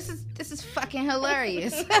 for real, this is fucking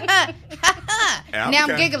hilarious. Now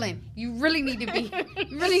I'm giggling. You really need to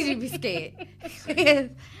be scared.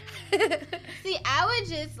 See, I would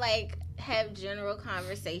just like have general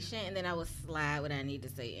conversation and then I would slide what I need to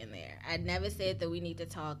say in there. I never said that we need to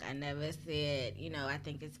talk. I never said, I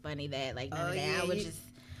think it's funny that like none of that. I would just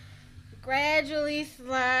gradually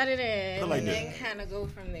slide it in and then kind of go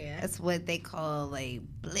from there. That's what they call a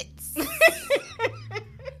blitz.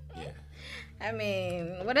 Yeah. I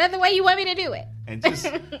mean, what other way you want me to do it? And just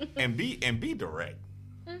and be direct.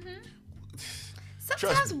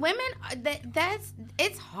 Sometimes women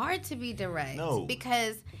it's hard to be direct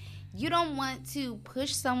because you don't want to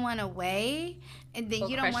push someone away, and then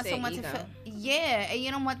you don't want someone to feel and you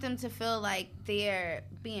don't want them to feel like they're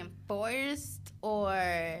being forced or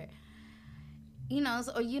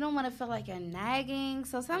or you don't want to feel like you're nagging.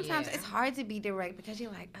 So sometimes it's hard to be direct because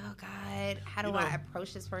you're like, oh God, how do I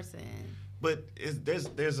approach this person? But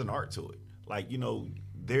there's an art to it. Like,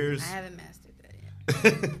 there's. I haven't mastered that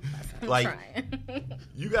yet. Like,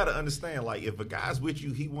 you got to understand, like, if a guy's with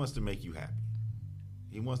you, he wants to make you happy.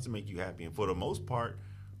 He wants to make you happy. And for the most part,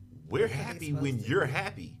 we're happy when you're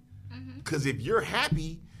happy. Because if you're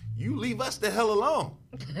happy, you leave us the hell alone.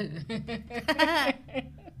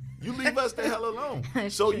 You leave us the hell alone.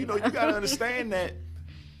 So, you got to understand that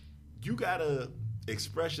you got to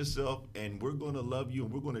express yourself, and we're going to love you,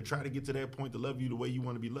 and we're going to try to get to that point to love you the way you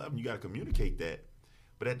want to be loved. And you got to communicate that.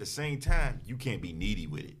 But at the same time, you can't be needy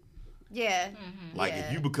with it. Yeah. Like,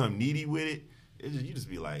 if you become needy with it, you just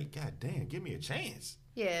be like, God damn, give me a chance.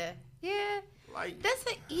 Yeah. Yeah. Like, that's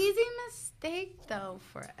an easy mistake, though,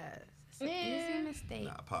 for us. It's an easy mistake.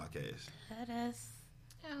 Podcast. Let us.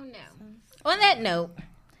 Oh, no. On that note,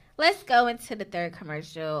 let's go into the third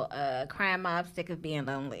commercial. Crime Mob, Sick of Being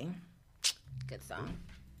Lonely. Good song.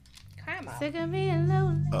 Crime Mob. Sick of being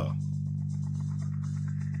lonely. Oh.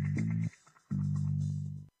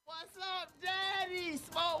 What's up, Daddy?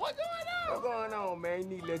 Smoke, what's going on? What's going on, man? You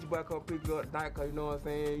need to let your boy come pick you up tonight, cause you know what I'm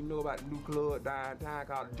saying? You know about the new club downtown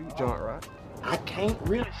called the Juke Joint, right? I can't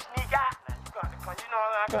really sneak out now. Cause you know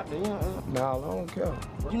I got the, no, I don't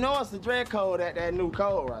care. You know what's the dress code at that new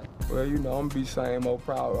code, right? Well, I'm gonna be same old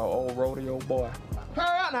proud old rodeo boy.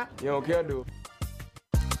 Hurry up now. You don't care, dude.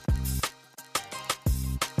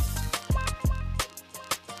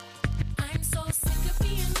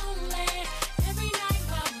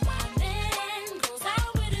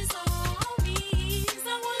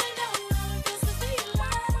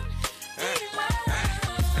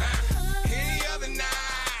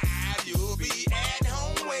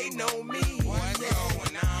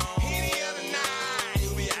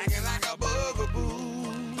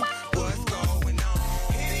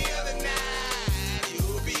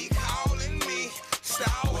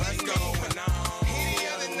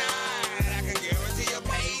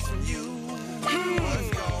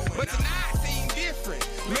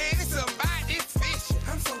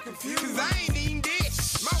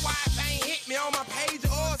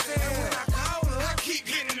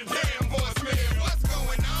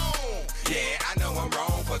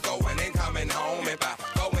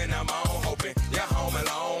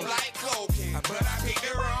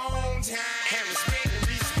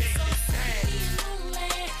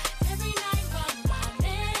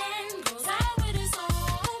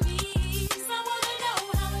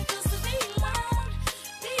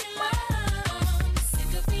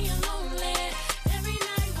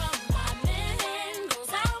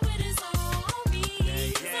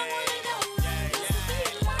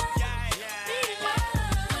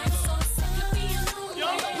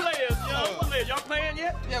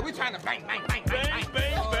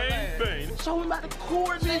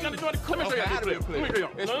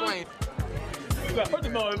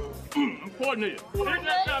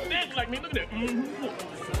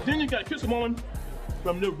 Then you gotta kiss a woman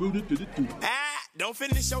from the rooted to the tooth. Don't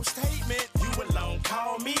finish your statement. You alone,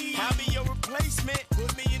 call me. I'll be your replacement.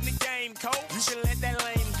 Put me in the game, coach. You should let that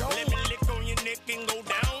lane go. Let me lick on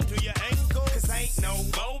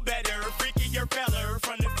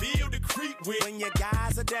When your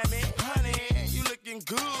guys are damn it, honey, you looking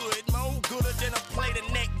good. More gooder than a plate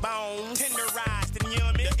of neck bones. Tenderized and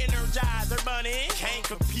yummy, the Energizer bunny. Can't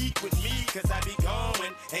compete with me, cause I be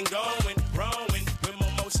going and going, rowing. With more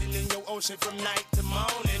motion in your ocean from night to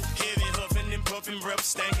morning. Heavy huffing and puffing, breath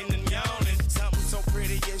stinking and yawning. Something so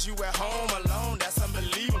pretty as you at home alone, that's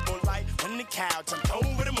unbelievable. Like when the cow jumped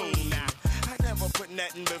over the moon now. I never put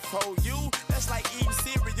nothing before you. That's like eating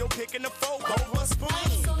cereal, picking a fork over a spoon.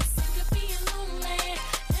 I'm so sick of being lonely.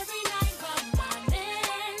 Every night while my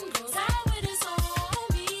man goes out with his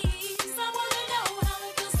homies. I wanna know how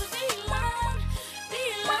it feels to be loved, be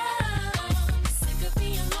loved. Sick of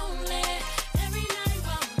being lonely. Every night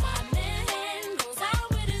while my man goes out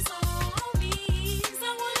with his homies. I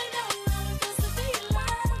wanna know how it feels to be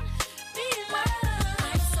loved, be loved.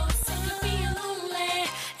 I'm so sick of being lonely.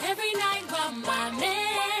 Every night while my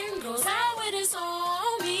man goes out with his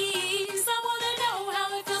homies. I wanna know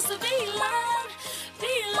how it feels to be loved,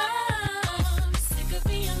 be loved. Sick of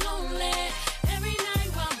being lonely. Every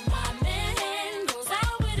night while my man goes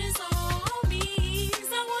out with his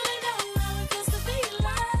homies. I wanna know how it feels to be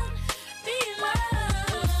loved, be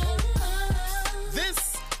loved. This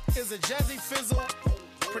is a Jazzy Fizzle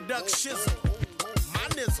production. My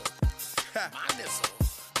nizzle. My nizzle.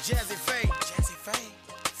 Jazzy Faye. Jazzy Faye.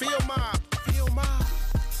 Feel Mob. Feel Mob.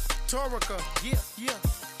 Torica. Yeah, yeah.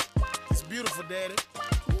 It's beautiful, daddy.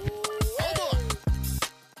 Oh, boy.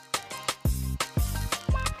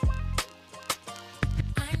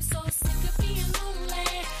 I'm so sick of being lonely.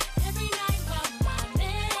 Every night while my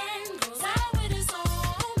man goes out with his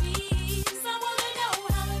homies. I wanna know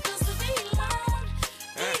how it feels to be loved,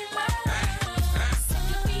 be loved.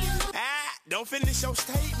 Sick of being lonely. Don't finish your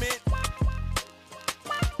statement.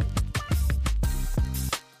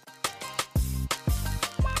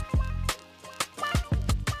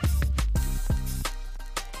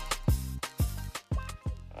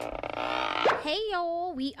 Hey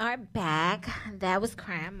y'all, we are back. That was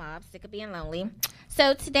Crime Mob, Sick of Being Lonely.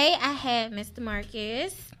 So today I had Mr.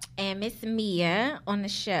 Marcus and Miss Mia on the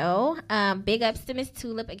show. Big ups to Miss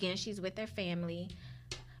Tulip. Again, she's with her family.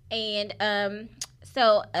 And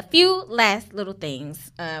so a few last little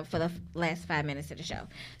things for the last 5 minutes of the show.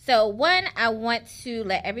 So one, I want to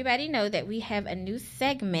let everybody know that we have a new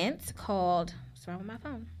segment called, what's wrong with my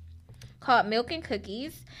phone? Called Milk and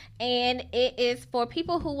Cookies, and it is for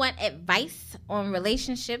people who want advice on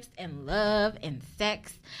relationships and love and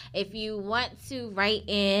sex. If you want to write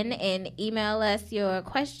in and email us your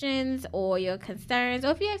questions or your concerns,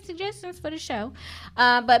 or if you have suggestions for the show,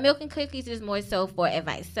 but Milk and Cookies is more so for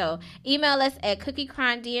advice. So email us at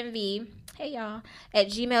cookiecrondmv, hey y'all, at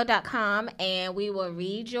gmail.com, and we will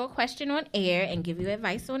read your question on air and give you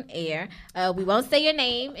advice on air. We won't say your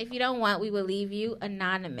name if you don't want. We will leave you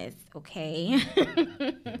anonymous, okay?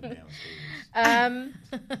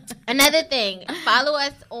 Another thing, follow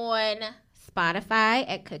us on Spotify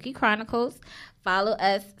at Cookie Chronicles. Follow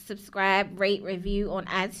us, subscribe, rate, review on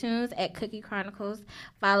iTunes at Cookie Chronicles.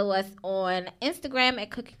 Follow us on Instagram at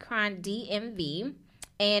CookieChronDMV.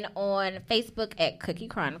 And on Facebook at Cookie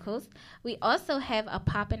Chronicles. We also have a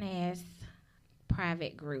poppin' ass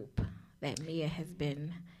private group that Mia has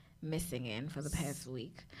been missing in for the past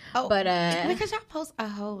week. Oh, but because y'all post a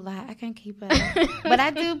whole lot, I can't keep up. But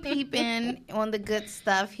I do peep in on the good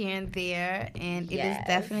stuff here and there, and it is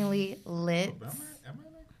definitely lit.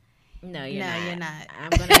 No, you're not.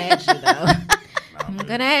 I'm going to add you, though. I'm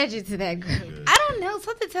going to add you to that group. I don't know.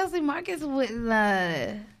 Something tells me Marcus wouldn't...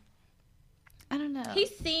 I don't know. He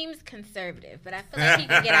seems conservative, but I feel like he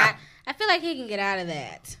can get out. I feel like he can get out of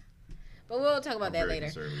that. But we'll talk about that later.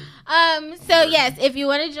 So yes, if you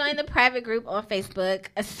want to join the private group on Facebook,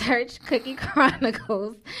 search Cookie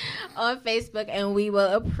Chronicles on Facebook, and we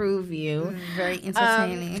will approve you. Very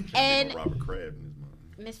entertaining. And Robert Crab.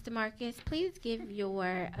 Mr. Marcus, please give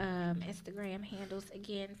your Instagram handles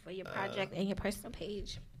again for your project and your personal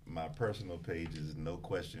page. My personal page is No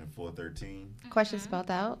Question 413. Question spelled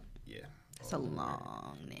out? Yeah. It's a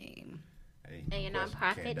long name. Hey, and your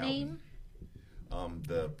nonprofit name?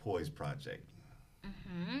 The Poise Project.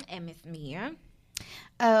 And Miss Mia?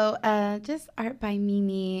 Oh, just art by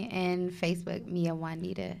Mimi and Facebook, Mia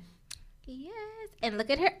Juanita. Yes, and look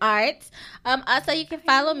at her art. Also, you can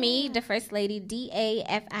follow me, the First Lady,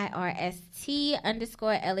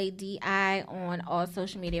 DAFIRST_LADI on all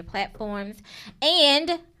social media platforms.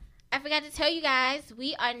 And I forgot to tell you guys,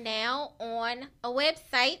 we are now on a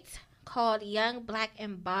website. called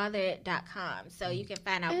YoungBlackandBothered.com. So you can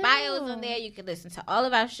find our bios on there. You can listen to all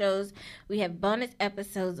of our shows. We have bonus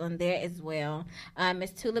episodes on there as well.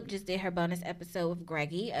 Miss Tulip just did her bonus episode with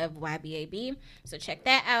Greggy of YBAB. So check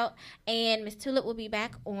that out. And Miss Tulip will be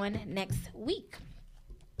back on next week.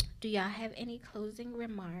 Do y'all have any closing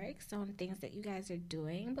remarks on things that you guys are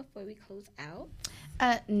doing before we close out?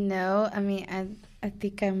 No. I mean, I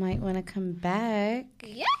think I might want to come back.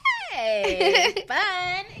 Yay!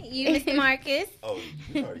 Fun. You, Mr. Marcus. Oh,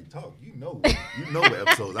 you already talked. You know what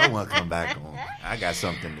episodes I want to come back on. I got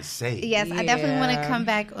something to say. Yes, I definitely want to come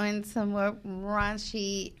back on some more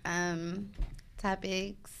raunchy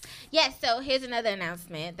topics. Yes, so here's another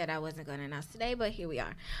announcement that I wasn't going to announce today, but here we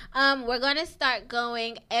are. We're going to start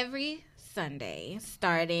going every Sunday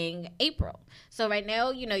starting April. So right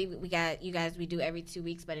now, you know, we got you guys, we do every 2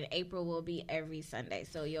 weeks, but in April will be every Sunday.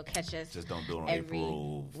 So you'll catch us just don't do it on every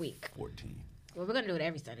April week. 14th. Well, we're going to do it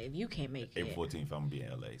every Sunday if you can't make it. April 14th, I'm going to be in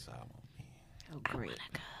LA, so I won't be. Oh, great.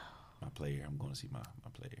 My player, I'm going to see my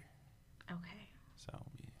player. Okay. So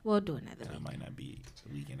we'll do another week. It might not be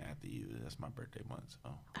the weekend after you. That's my birthday month. So.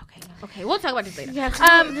 Okay, we'll talk about this later.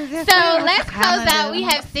 So let's close out. We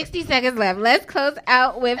have 60 seconds left. Let's close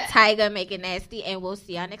out with Tyga, Make It Nasty, and we'll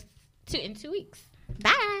see y'all in 2 weeks.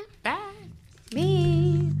 Bye. Bye.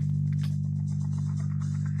 Me.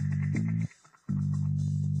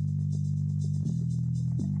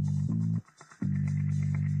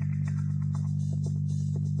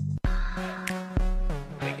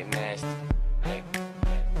 Make it nasty.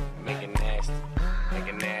 Make it nasty. Make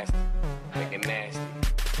it nasty. Make it nasty.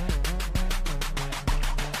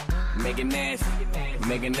 Make it nasty.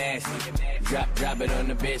 Make it nasty. Drop it on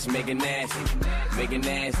the bitch. Make it nasty. Make it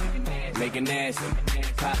nasty. Make it nasty.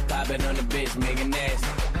 Pop it on the bitch. Make it nasty.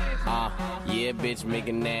 Yeah, bitch, make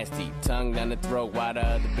it nasty. Tongue down the throat while the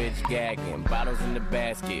other bitch gagging. Bottles in the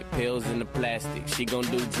basket, pills in the plastic. She gon'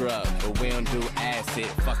 do drugs, but we don't do acid.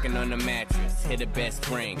 Fucking on the mattress, hit the best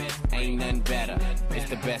spring. Ain't nothing better, it's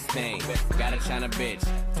the best thing. Got a China bitch,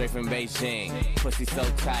 straight from Beijing. Pussy so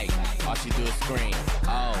tight, all she do is scream.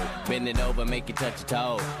 Oh, bend it over, make you touch your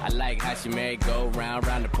toe. I like how she married, go round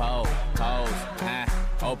the pole. Pose,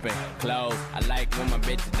 open, close. I like when my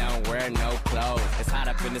bitches don't wear no clothes. It's hot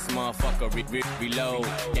up in this motherfucker, reload.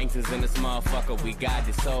 Gangsters in this motherfucker, we got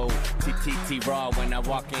this soul. TTT raw when I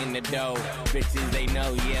walk in the door. Bitches they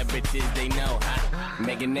know, yeah, bitches they know.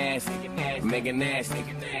 Make it nasty, make it nasty.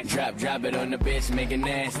 Drop it on the bitch, make it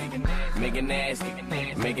nasty. Make it nasty,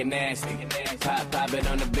 make it nasty. Pop it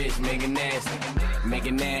on the bitch, make it nasty. Make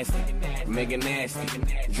it nasty, make it nasty.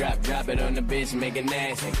 Drop it on the bitch, make it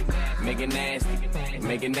nasty. Make it nasty,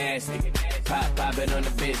 make it nasty. Pop it on the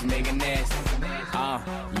bitch, make it nasty.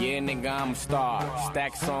 Yeah, nigga, I'm a star.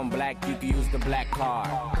 Stacks on black, you can use the black card.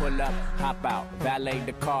 Pull up, hop out, valet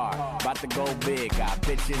the car. About to go big, got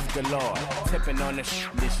bitches galore. Tipping on the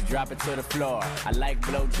then she drop it to the floor. I like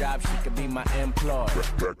blowjobs, she could be my employee.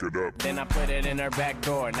 Back it up. Then I put it in her back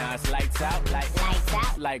door. Now it's lights out,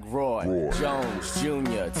 like Roy Jones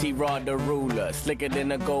Jr., T-Rod the ruler. Slicker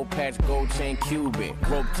than a gold patch, gold chain Cuban.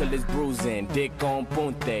 Rope till it's bruising, dick on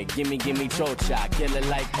punte. Gimme chocha, kill it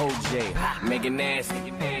like OJ. Make it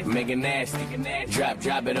nasty, make it nasty.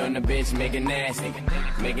 Drop it on the bitch, make it nasty.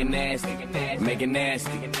 Make it nasty, make it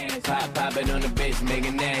nasty. Pop it on the bitch, make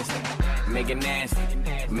it nasty. Make it nasty,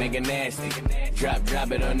 make it nasty.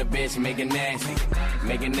 Drop it on the bitch, make it nasty.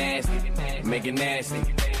 Make it nasty, make it nasty.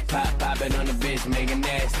 Pop it on the bitch, make it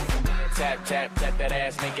nasty. Tap that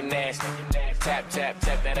ass, make it nasty. Tap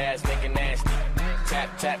that ass, make it nasty.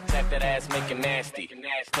 Tap that ass, make it nasty.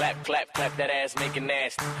 Clap that ass, make it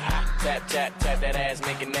nasty. Tap that ass,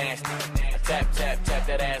 make it nasty. Tap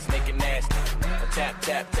that ass, make it nasty. Tap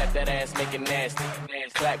that ass, make it nasty.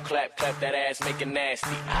 Clap that ass, make it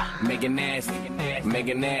nasty. Make it nasty, make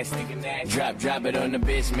it nasty. Drop it on the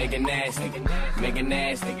bitch, make it nasty. Make it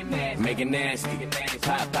nasty, make it nasty.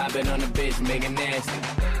 Pop it on the bitch, make it nasty.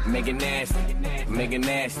 Make it nasty, make it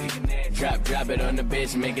nasty. Drop it on the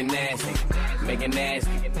bitch, make it nasty. Make it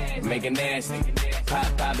nasty, make it nasty.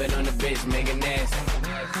 Pop it on the bitch, make it nasty.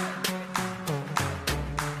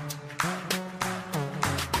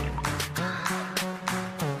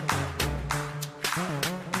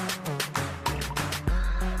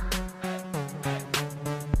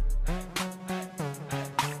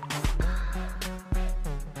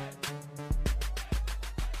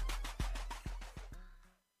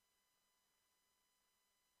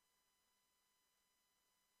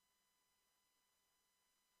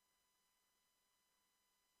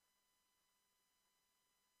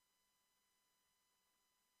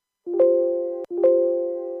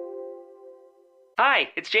 Hi,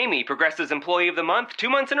 it's Jamie, Progressive's Employee of the Month, 2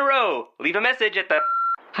 months in a row. Leave a message at the...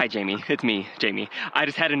 Hi, Jamie. It's me, Jamie. I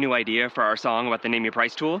just had a new idea for our song about the Name Your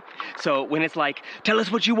Price tool. So when it's like, tell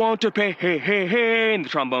us what you want to pay, hey, hey, hey, and the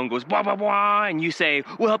trombone goes, blah, blah, blah, and you say,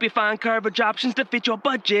 we'll help you find coverage options to fit your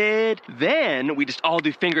budget. Then we just all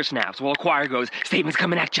do finger snaps while a choir goes, statements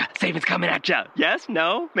coming at ya, statements coming at ya. Yes?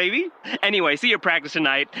 No? Maybe? Anyway, see you at practice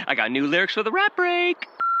tonight. I got new lyrics for the rap break.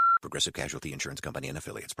 Progressive Casualty Insurance Company and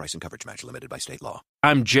Affiliates. Price and coverage match limited by state law.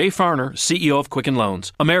 I'm Jay Farner, CEO of Quicken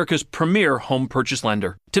Loans, America's premier home purchase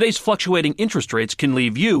lender. Today's fluctuating interest rates can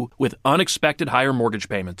leave you with unexpected higher mortgage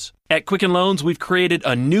payments. At Quicken Loans, we've created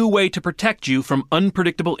a new way to protect you from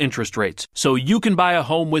unpredictable interest rates so you can buy a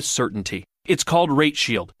home with certainty. It's called Rate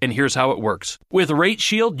Shield, and here's how it works. With Rate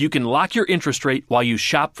Shield, you can lock your interest rate while you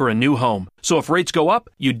shop for a new home. So if rates go up,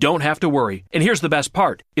 you don't have to worry. And here's the best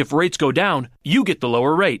part. If rates go down, you get the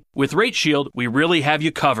lower rate. With Rate Shield, we really have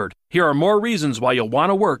you covered. Here are more reasons why you'll want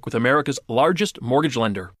to work with America's largest mortgage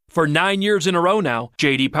lender. For 9 years in a row now,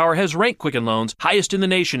 J.D. Power has ranked Quicken Loans highest in the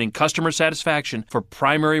nation in customer satisfaction for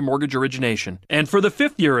primary mortgage origination. And for the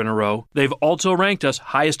 5th year in a row, they've also ranked us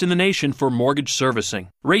highest in the nation for mortgage servicing.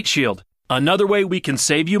 Rate Shield. Another way we can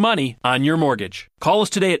save you money on your mortgage. Call us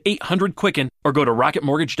today at 800-QUICKEN or go to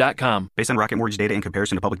rocketmortgage.com. Based on Rocket Mortgage data in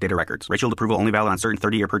comparison to public data records. Rate Shield approval only valid on certain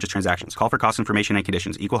 30-year purchase transactions. Call for cost information and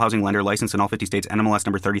conditions. Equal housing lender licensed in all 50 states. NMLS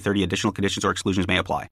number 3030. Additional conditions or exclusions may apply.